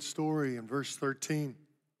continue David's story in verse 13.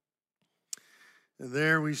 And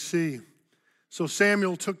there we see, so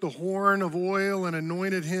Samuel took the horn of oil and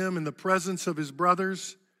anointed him in the presence of his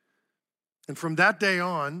brothers. And from that day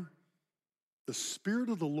on, the Spirit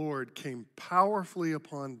of the Lord came powerfully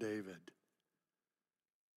upon David.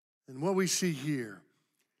 And what we see here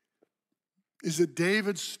is that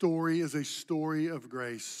David's story is a story of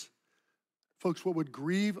grace. Folks, what would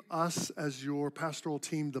grieve us as your pastoral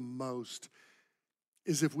team the most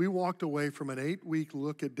is if we walked away from an 8-week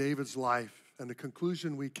look at David's life and the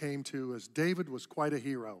conclusion we came to is David was quite a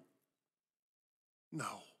hero.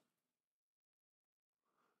 No.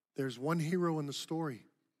 There's one hero in the story,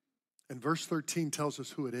 and verse 13 tells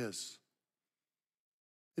us who it is.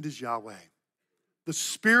 It is Yahweh. The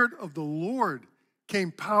Spirit of the Lord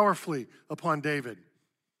came powerfully upon David.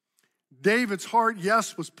 David's heart,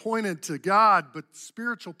 yes, was pointed to God, but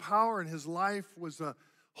spiritual power in his life was a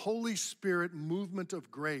Holy Spirit movement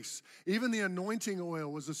of grace. Even the anointing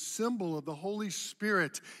oil was a symbol of the Holy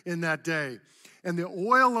Spirit in that day. And the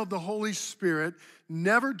oil of the Holy Spirit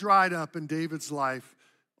never dried up in David's life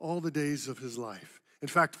all the days of his life. In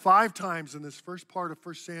fact, 5 times in this first part of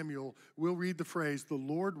 1 Samuel, we'll read the phrase, the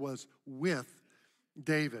Lord was with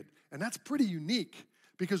David. And that's pretty unique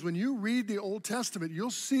because when you read the Old Testament, you'll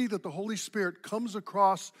see that the Holy Spirit comes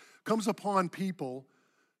upon people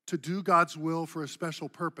to do God's will for a special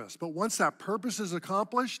purpose. But once that purpose is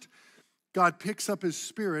accomplished, God picks up his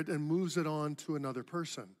Spirit and moves it on to another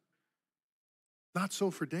person. Not so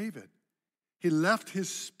for David. He left his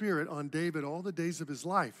Spirit on David all the days of his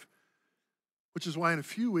life, which is why in a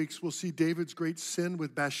few weeks we'll see David's great sin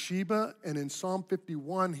with Bathsheba, and in Psalm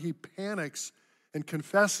 51 he panics and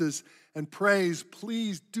confesses and prays,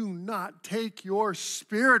 please do not take your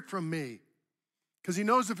Spirit from me. Because he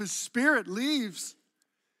knows if his Spirit leaves,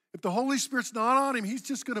 if the Holy Spirit's not on him, he's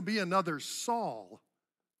just going to be another Saul,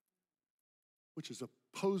 which is a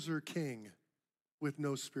poser king with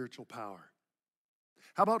no spiritual power.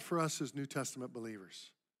 How about for us as New Testament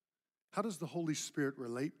believers? How does the Holy Spirit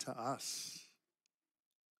relate to us?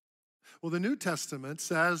 Well, the New Testament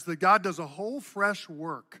says that God does a whole fresh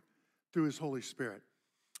work through his Holy Spirit.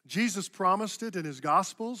 Jesus promised it in his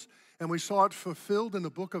Gospels, and we saw it fulfilled in the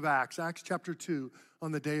book of Acts, Acts chapter 2,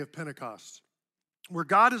 on the day of Pentecost, where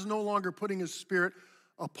God is no longer putting his Spirit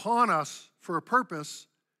upon us for a purpose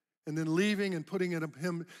and then leaving and putting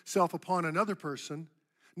himself upon another person.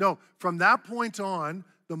 No, from that point on,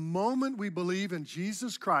 the moment we believe in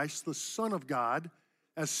Jesus Christ, the Son of God,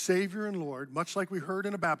 as Savior and Lord, much like we heard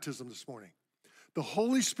in a baptism this morning, the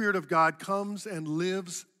Holy Spirit of God comes and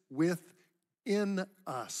lives within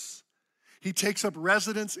us. He takes up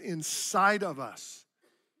residence inside of us.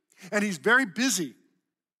 And he's very busy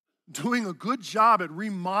doing a good job at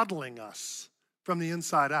remodeling us from the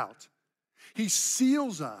inside out. He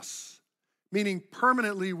seals us, meaning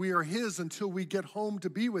permanently we are his until we get home to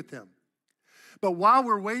be with him. But while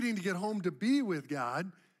we're waiting to get home to be with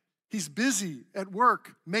God, he's busy at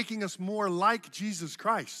work making us more like Jesus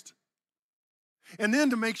Christ. And then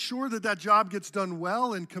to make sure that that job gets done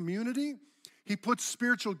well in community, he puts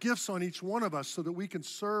spiritual gifts on each one of us so that we can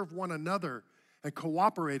serve one another and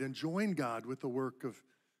cooperate and join God with the work of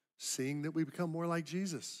seeing that we become more like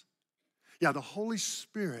Jesus. Yeah, the Holy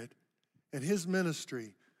Spirit and his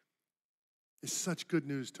ministry is such good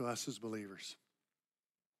news to us as believers.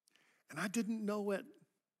 And I didn't know it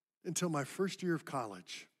until my first year of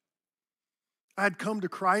college. I had come to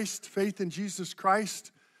Christ, faith in Jesus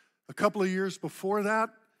Christ, a couple of years before that.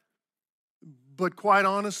 But quite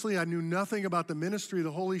honestly, I knew nothing about the ministry of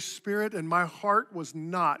the Holy Spirit, and my heart was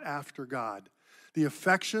not after God. The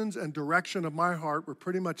affections and direction of my heart were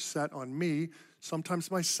pretty much set on me, sometimes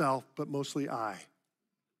myself, but mostly I.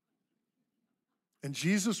 And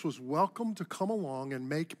Jesus was welcome to come along and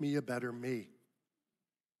make me a better me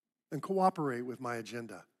and cooperate with my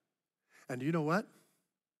agenda. And you know what?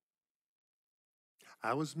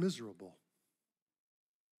 I was miserable.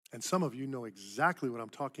 And some of you know exactly what I'm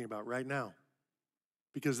talking about right now,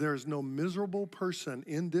 because there is no miserable person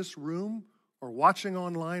in this room or watching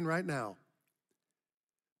online right now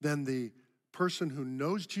than the person who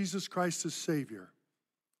knows Jesus Christ as Savior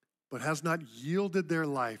but has not yielded their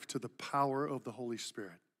life to the power of the Holy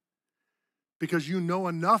Spirit. Because you know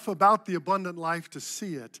enough about the abundant life to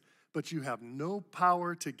see it, but you have no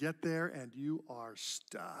power to get there and you are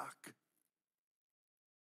stuck.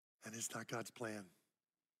 And it's not God's plan.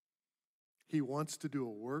 He wants to do a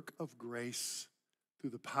work of grace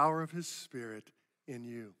through the power of his Spirit in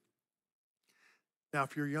you. Now,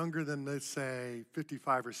 if you're younger than, let's say,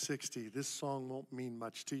 55 or 60, this song won't mean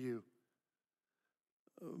much to you.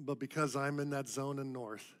 But because I'm in that zone in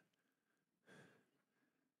North,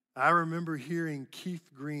 I remember hearing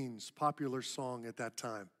Keith Green's popular song at that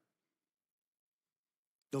time.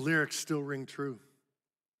 The lyrics still ring true.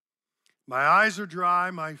 My eyes are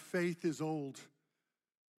dry, my faith is old.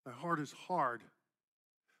 My heart is hard,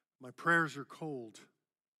 my prayers are cold.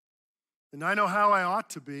 And I know how I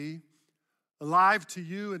ought to be, alive to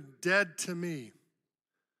you and dead to me.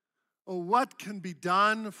 Oh, what can be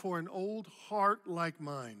done for an old heart like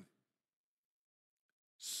mine?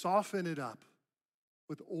 Soften it up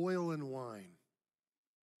with oil and wine.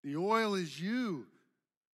 The oil is you,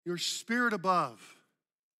 your Spirit above.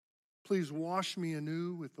 Please wash me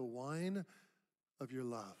anew with the wine of your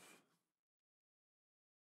love.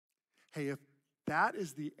 Hey, if that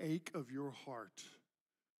is the ache of your heart,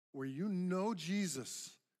 where you know Jesus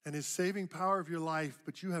and his saving power of your life,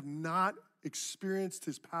 but you have not experienced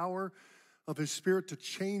his power of his Spirit to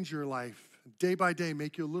change your life day by day,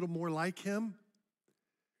 make you a little more like him,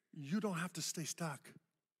 you don't have to stay stuck.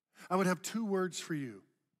 I would have 2 words for you.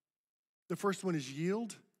 The first one is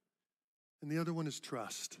yield, and the other one is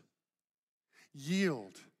trust.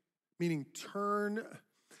 Yield, meaning turn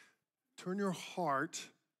turn your heart,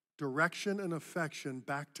 direction, and affection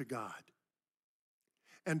back to God.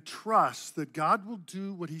 And trust that God will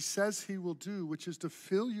do what he says he will do, which is to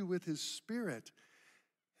fill you with his Spirit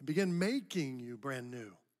and begin making you brand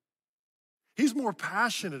new. He's more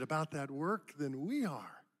passionate about that work than we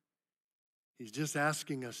are. He's just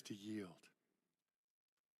asking us to yield.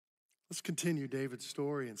 Let's continue David's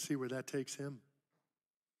story and see where that takes him.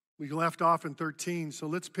 We left off in 13, so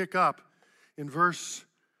let's pick up in verse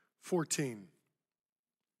 14.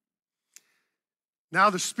 Now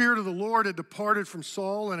the Spirit of the Lord had departed from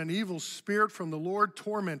Saul, and an evil spirit from the Lord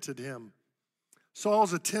tormented him.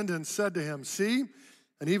 Saul's attendants said to him, "See,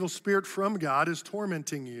 an evil spirit from God is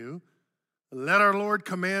tormenting you. Let our Lord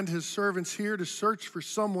command his servants here to search for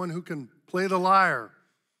someone who can play the lyre.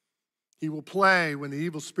 He will play when the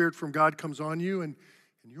evil spirit from God comes on you, and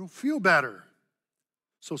you'll feel better."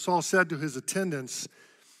 So Saul said to his attendants,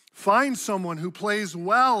 "Find someone who plays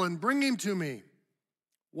well and bring him to me."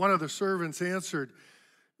 One of the servants answered,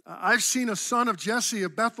 "I've seen a son of Jesse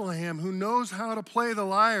of Bethlehem who knows how to play the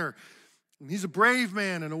lyre. And he's a brave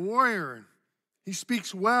man and a warrior. He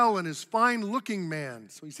speaks well and is fine-looking man."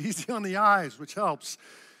 So he's easy on the eyes, which helps.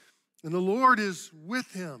 "And the Lord is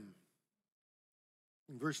with him."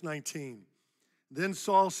 In verse 19, then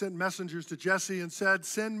Saul sent messengers to Jesse and said,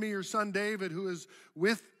 "Send me your son David, who is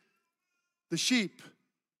with the sheep."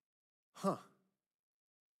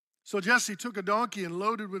 So Jesse took a donkey and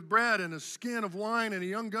loaded with bread and a skin of wine and a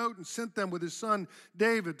young goat and sent them with his son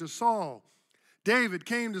David to Saul. David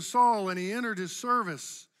came to Saul and he entered his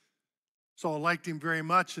service. Saul liked him very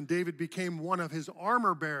much, and David became one of his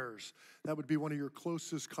armor bearers. That would be one of your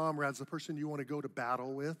closest comrades, the person you want to go to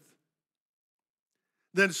battle with.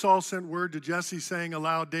 Then Saul sent word to Jesse saying,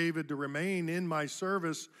 "Allow David to remain in my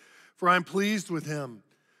service, for I'm pleased with him."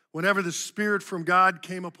 Whenever the Spirit from God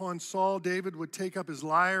came upon Saul, David would take up his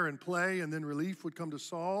lyre and play, and then relief would come to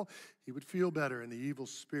Saul. He would feel better, and the evil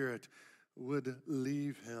spirit would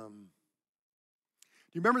leave him.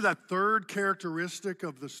 Do you remember that third characteristic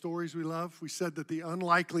of the stories we love? We said that the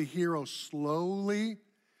unlikely hero slowly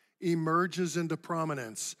emerges into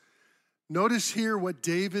prominence. Notice here what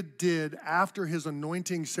David did after his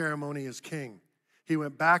anointing ceremony as king. He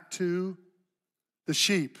went back to the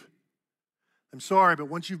sheep. I'm sorry, but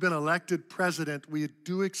once you've been elected president, we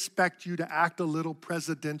do expect you to act a little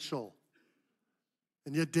presidential.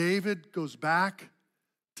 And yet David goes back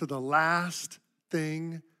to the last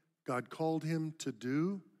thing God called him to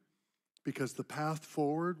do because the path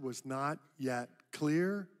forward was not yet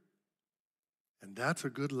clear. And that's a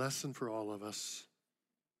good lesson for all of us.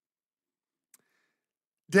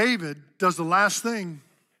 David does the last thing,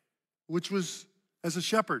 which was as a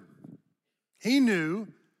shepherd. He knew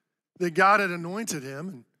that God had anointed him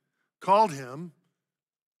and called him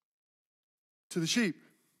to the sheep,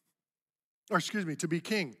 to be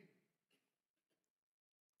king.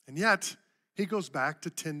 And yet, he goes back to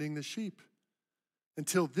tending the sheep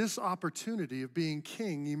until this opportunity of being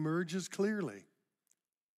king emerges clearly.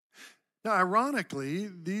 Now, ironically,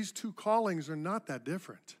 these two callings are not that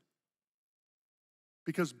different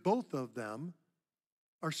because both of them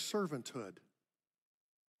are servanthood.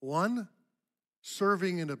 One,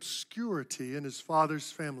 serving in obscurity in his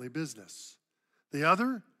father's family business. The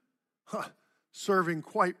other, serving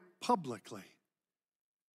quite publicly.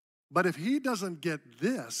 But if he doesn't get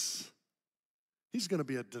this, he's going to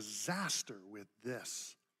be a disaster with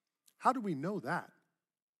this. How do we know that?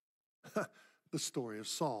 The story of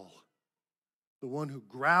Saul, the one who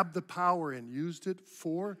grabbed the power and used it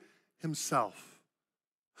for himself.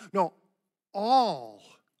 No, all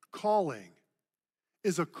calling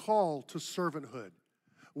is a call to servanthood,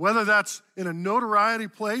 whether that's in a notoriety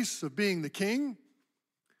place of being the king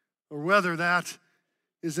or whether that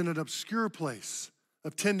is in an obscure place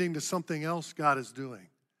of tending to something else God is doing.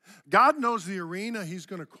 God knows the arena he's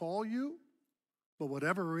going to call you, but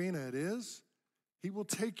whatever arena it is, he will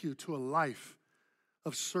take you to a life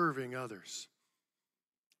of serving others.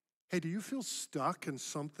 Hey, do you feel stuck in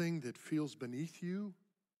something that feels beneath you?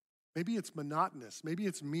 Maybe it's monotonous, maybe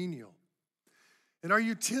it's menial. And are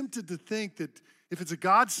you tempted to think that if it's a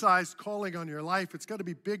God-sized calling on your life, it's got to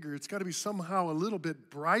be bigger, it's got to be somehow a little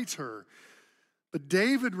bit brighter? But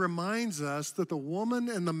David reminds us that the woman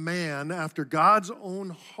and the man after God's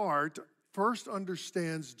own heart first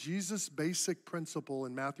understands Jesus' basic principle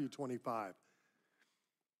in Matthew 25,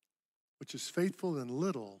 which is faithful in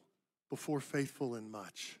little before faithful in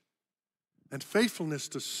much. And faithfulness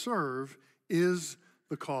to serve is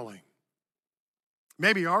the calling.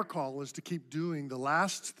 Maybe our call is to keep doing the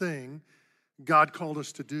last thing God called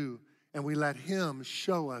us to do, and we let him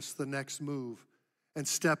show us the next move and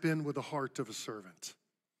step in with the heart of a servant.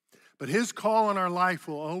 But his call on our life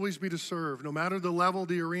will always be to serve, no matter the level,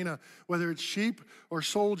 the arena, whether it's sheep or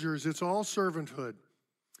soldiers, it's all servanthood.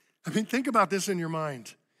 I mean, think about this in your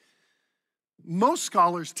mind. Most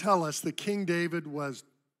scholars tell us that King David was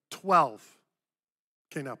 12.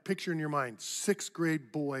 Okay, now picture in your mind, 6th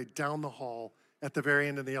grade boy down the hall at the very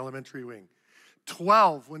end of the elementary wing.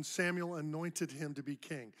 12 when Samuel anointed him to be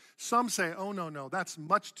king. Some say, oh, no, that's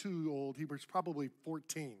much too old. He was probably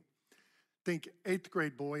 14. Think 8th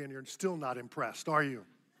grade boy, and you're still not impressed, are you?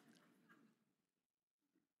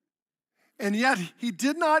 And yet, he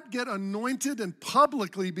did not get anointed and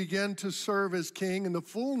publicly begin to serve as king in the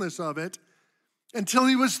fullness of it until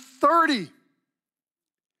he was 30.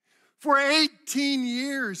 For 18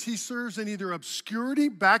 years, he serves in either obscurity,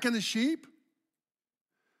 back in the sheep,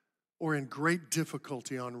 or in great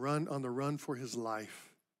difficulty on the run for his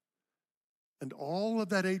life. And all of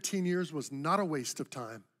that 18 years was not a waste of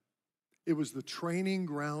time. It was the training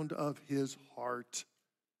ground of his heart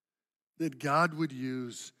that God would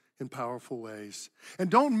use in powerful ways. And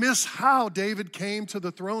don't miss how David came to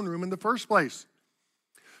the throne room in the first place.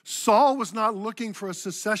 Saul was not looking for a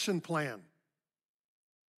succession plan.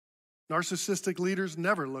 Narcissistic leaders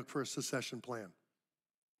never look for a succession plan.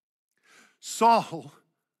 Saul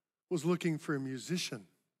was looking for a musician.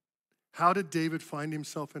 How did David find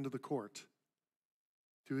himself into the court?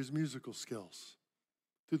 Through his musical skills.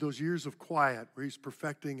 Through those years of quiet where he's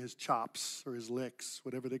perfecting his chops or his licks,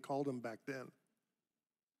 whatever they called them back then.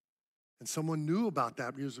 And someone knew about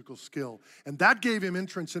that musical skill. And that gave him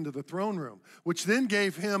entrance into the throne room, which then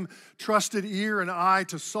gave him trusted ear and eye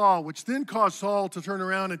to Saul, which then caused Saul to turn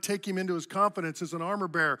around and take him into his confidence as an armor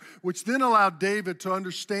bearer, which then allowed David to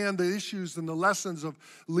understand the issues and the lessons of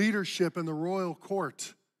leadership in the royal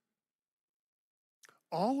court.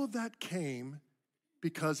 All of that came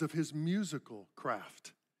because of his musical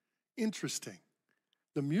craft. Interesting.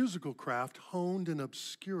 The musical craft honed in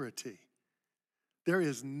obscurity. There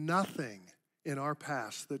is nothing in our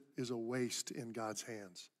past that is a waste in God's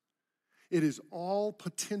hands. It is all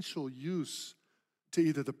potential use to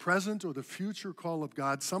either the present or the future call of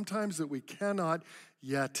God, sometimes that we cannot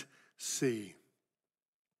yet see.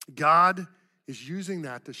 God is using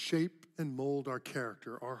that to shape and mold our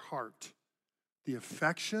character, our heart, the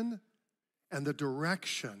affection and the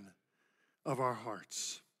direction of our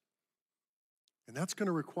hearts. And that's going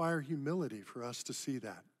to require humility for us to see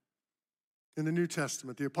that. In the New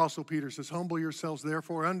Testament, the Apostle Peter says, humble yourselves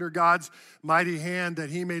therefore under God's mighty hand that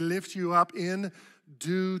he may lift you up in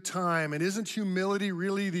due time. And isn't humility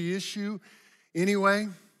really the issue anyway?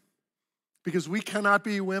 Because we cannot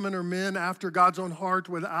be women or men after God's own heart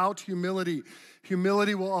without humility.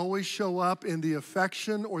 Humility will always show up in the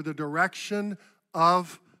affection or the direction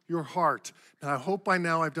of your heart. Now, I hope by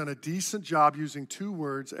now I've done a decent job using 2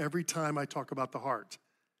 words every time I talk about the heart.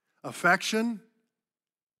 Affection,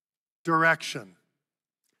 direction.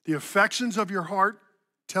 The affections of your heart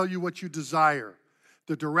tell you what you desire.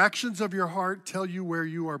 The directions of your heart tell you where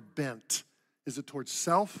you are bent. Is it towards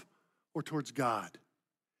self or towards God?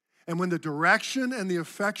 And when the direction and the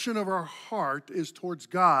affection of our heart is towards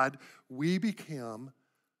God, we become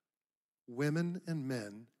women and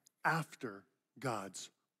men after God's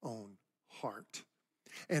own heart.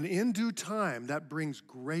 And in due time, that brings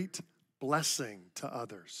great blessing to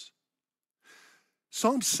others.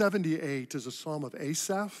 Psalm 78 is a psalm of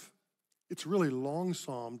Asaph. It's a really long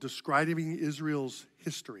psalm describing Israel's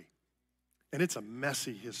history. And it's a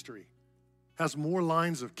messy history. It has more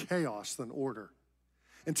lines of chaos than order.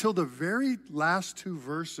 Until the very last 2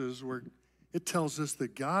 verses where it tells us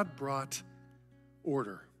that God brought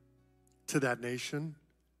order to that nation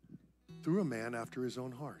through a man after his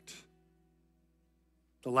own heart.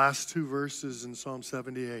 The last 2 verses in Psalm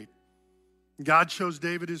 78. God chose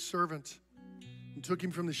David his servant and took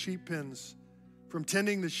him from the sheep pens. From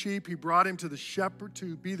tending the sheep, he brought him to the shepherd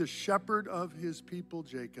to be the shepherd of his people,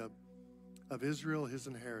 Jacob, of Israel, his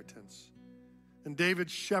inheritance. And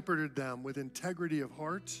David shepherded them with integrity of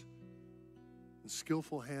heart and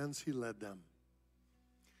skillful hands. He led them.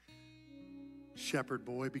 Shepherd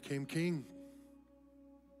boy became king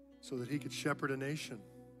so that he could shepherd a nation.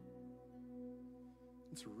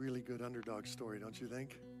 It's a really good underdog story, don't you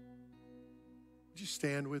think? Would you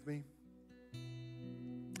stand with me?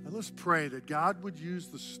 And let's pray that God would use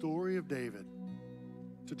the story of David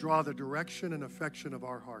to draw the direction and affection of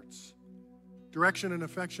our hearts. Direction and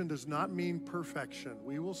affection does not mean perfection.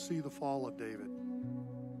 We will see the fall of David.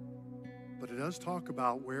 But it does talk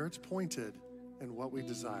about where it's pointed and what we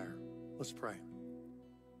desire. Let's pray.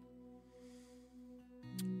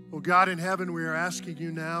 Oh God in heaven, we are asking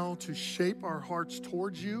you now to shape our hearts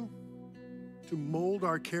towards you, to mold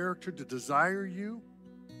our character to desire you.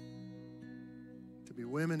 be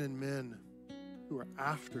women and men who are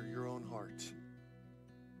after your own heart.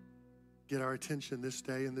 Get our attention this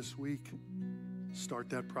day and this week. Start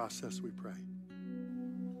that process, we pray.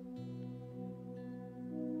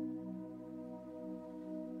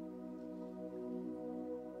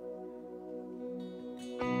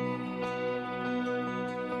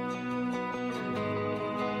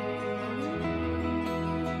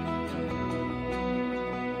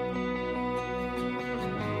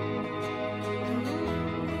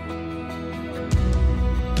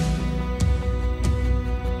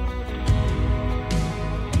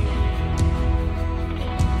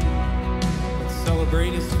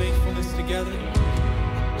 Celebrate his faithfulness together.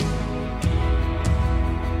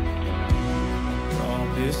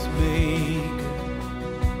 Promise maker,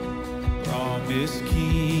 promise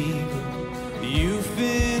keeper, you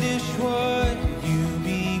finish what you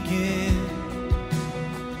begin.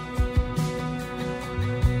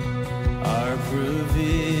 Our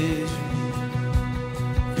provision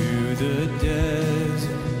through the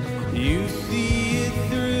desert, you see it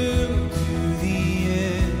through to the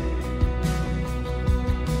end.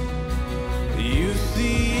 You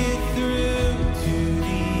see it through to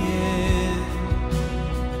the end.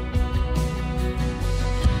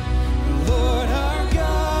 Lord, our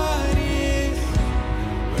God is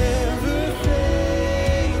ever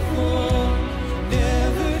faithful,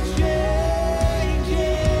 never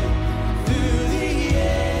changing through the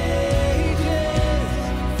ages.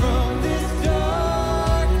 From this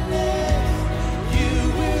darkness, you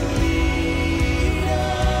will lead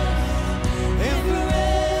us, and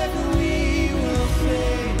forever we will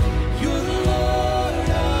say, you're the Lord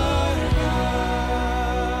our God.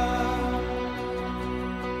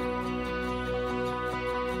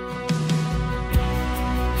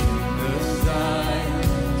 In the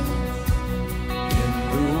silence, in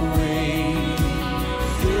the waiting,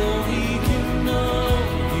 still we can know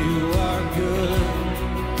you are good.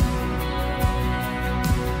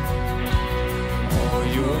 All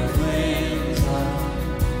your plans are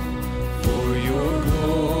for your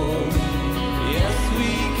glory. Yes,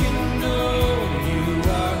 we can know you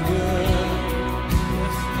are good.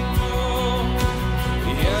 Yes, we know.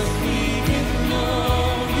 Yes, we can know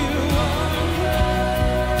you are good.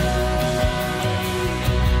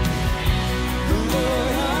 The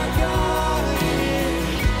Lord our God is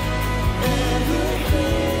ever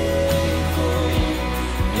faithful,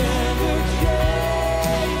 never changing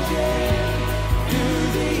through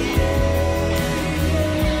the ages.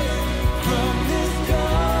 From this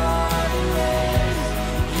darkness,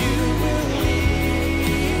 you will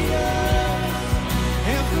lead us,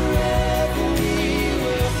 and forever we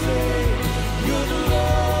will say, you're the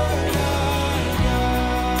Lord our God.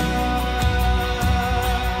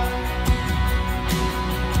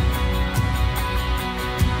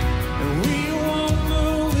 And we won't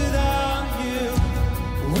move without you.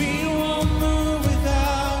 We won't move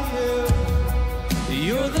without you.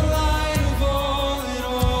 You're the light of all and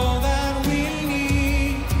all that we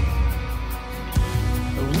need.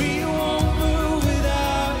 We won't move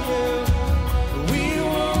without you. We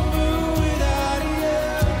won't move without you.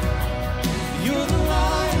 You're the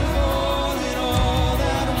light of all and all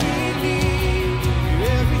that we need.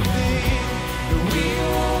 You're everything. We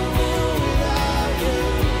won't move without you.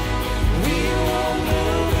 We won't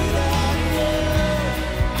move without you.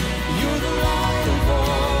 You're the light of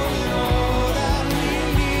all and all that we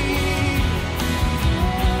need.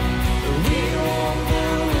 We won't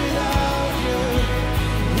move without you.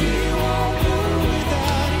 We won't move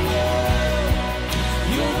without you.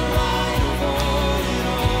 You're the light of all and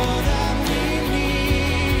all that we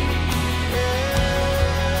need.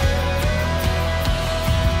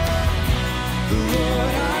 The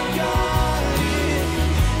Lord our God is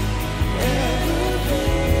ever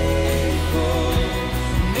faithful,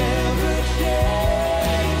 never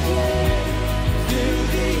changing through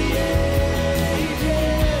the ages.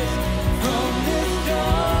 From this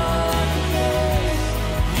darkness,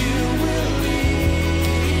 you will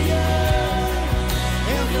lead us,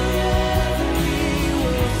 and forever we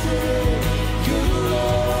will say, you're the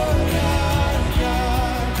Lord our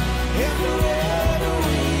God. And forever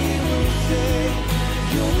we will say,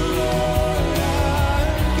 you're the Lord our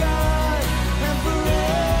God. And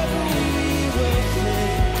forever we will say,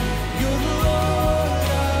 you're the Lord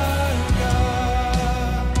our God.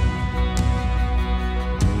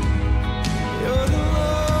 You're the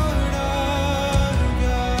Lord our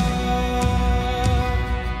God.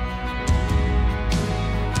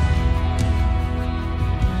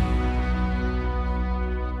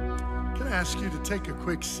 Can I ask you to take a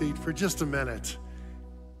quick seat for just a minute?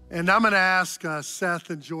 And I'm going to ask Seth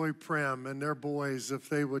and Joy Prim and their boys if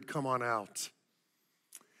they would come on out.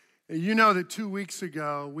 You know that 2 weeks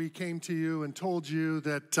ago we came to you and told you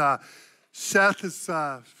that Seth is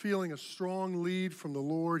feeling a strong lead from the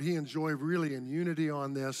Lord. He and Joy really in unity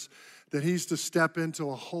on this, that he's to step into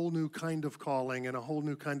a whole new kind of calling and a whole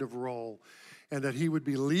new kind of role, and that he would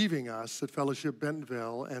be leaving us at Fellowship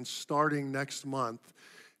Bentonville and starting next month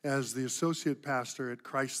as the associate pastor at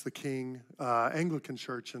Christ the King Anglican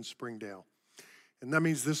Church in Springdale. And that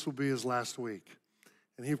means this will be his last week.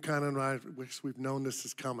 And he kind of, we've known this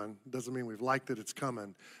is coming. Doesn't mean we've liked that it's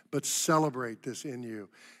coming, but celebrate this in you.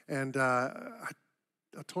 And I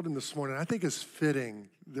told him this morning, I think it's fitting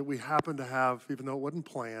that we happen to have, even though it wasn't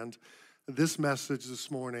planned, this message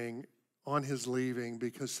this morning on his leaving,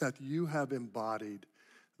 because Seth, you have embodied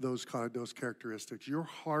those characteristics. Your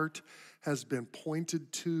heart has been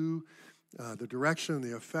pointed to the direction,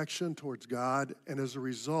 the affection towards God, and as a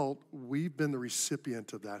result, we've been the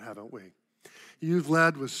recipient of that, haven't we? You've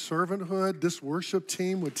led with servanthood. This worship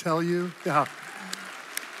team would tell you. Yeah.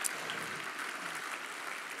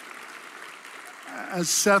 As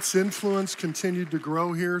Seth's influence continued to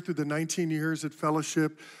grow here through the 19 years at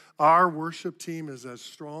Fellowship, our worship team is as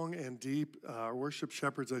strong and deep. Our worship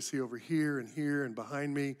shepherds I see over here and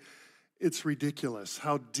behind me. It's ridiculous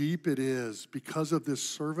how deep it is because of this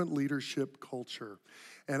servant leadership culture.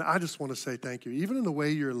 And I just want to say thank you. Even in the way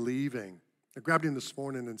you're leaving, I grabbed him this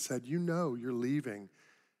morning and said, you know you're leaving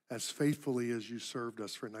as faithfully as you served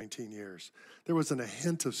us for 19 years. There wasn't a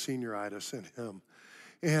hint of senioritis in him.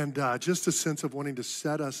 And just a sense of wanting to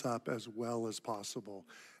set us up as well as possible.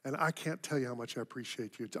 And I can't tell you how much I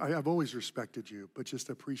appreciate you. I've always respected you, but just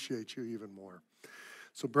appreciate you even more.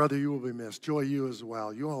 So brother, you will be missed. Joy, you as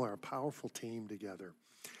well. You all are a powerful team together.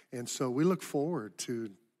 And so we look forward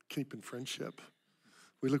to keeping friendship.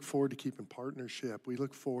 We look forward to keeping partnership. We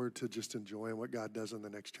look forward to just enjoying what God does in the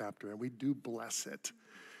next chapter. And we do bless it.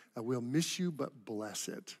 We'll miss you, but bless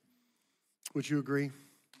it. Would you agree?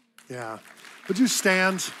 Yeah. Would you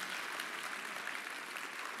stand?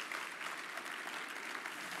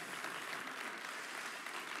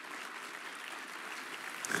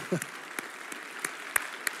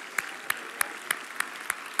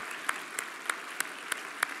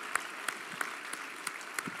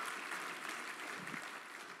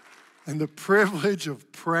 And the privilege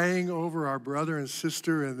of praying over our brother and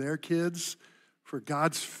sister and their kids for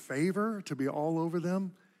God's favor to be all over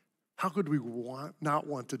them. How could we not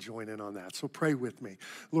want to join in on that? So pray with me.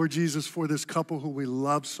 Lord Jesus, for this couple who we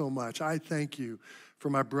love so much, I thank you for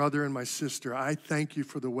my brother and my sister. I thank you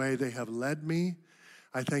for the way they have led me.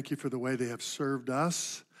 I thank you for the way they have served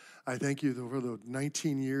us. I thank you for the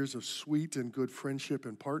 19 years of sweet and good friendship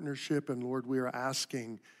and partnership. And Lord, we are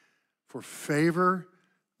asking for favor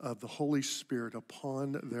of the Holy Spirit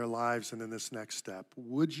upon their lives and in this next step.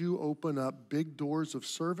 Would you open up big doors of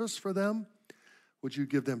service for them? Would you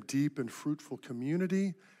give them deep and fruitful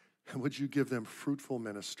community? And would you give them fruitful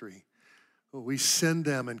ministry? We send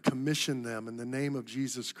them and commission them in the name of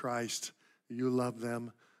Jesus Christ. You love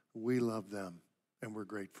them, we love them, and we're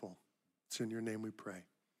grateful. It's in your name we pray.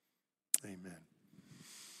 Amen.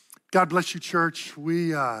 God bless you, church.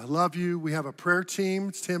 We love you. We have a prayer team.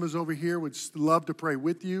 Tim is over here. Would love to pray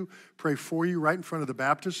with you, pray for you right in front of the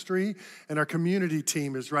baptistry. And our community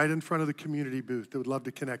team is right in front of the community booth. They would love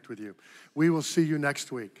to connect with you. We will see you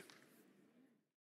next week.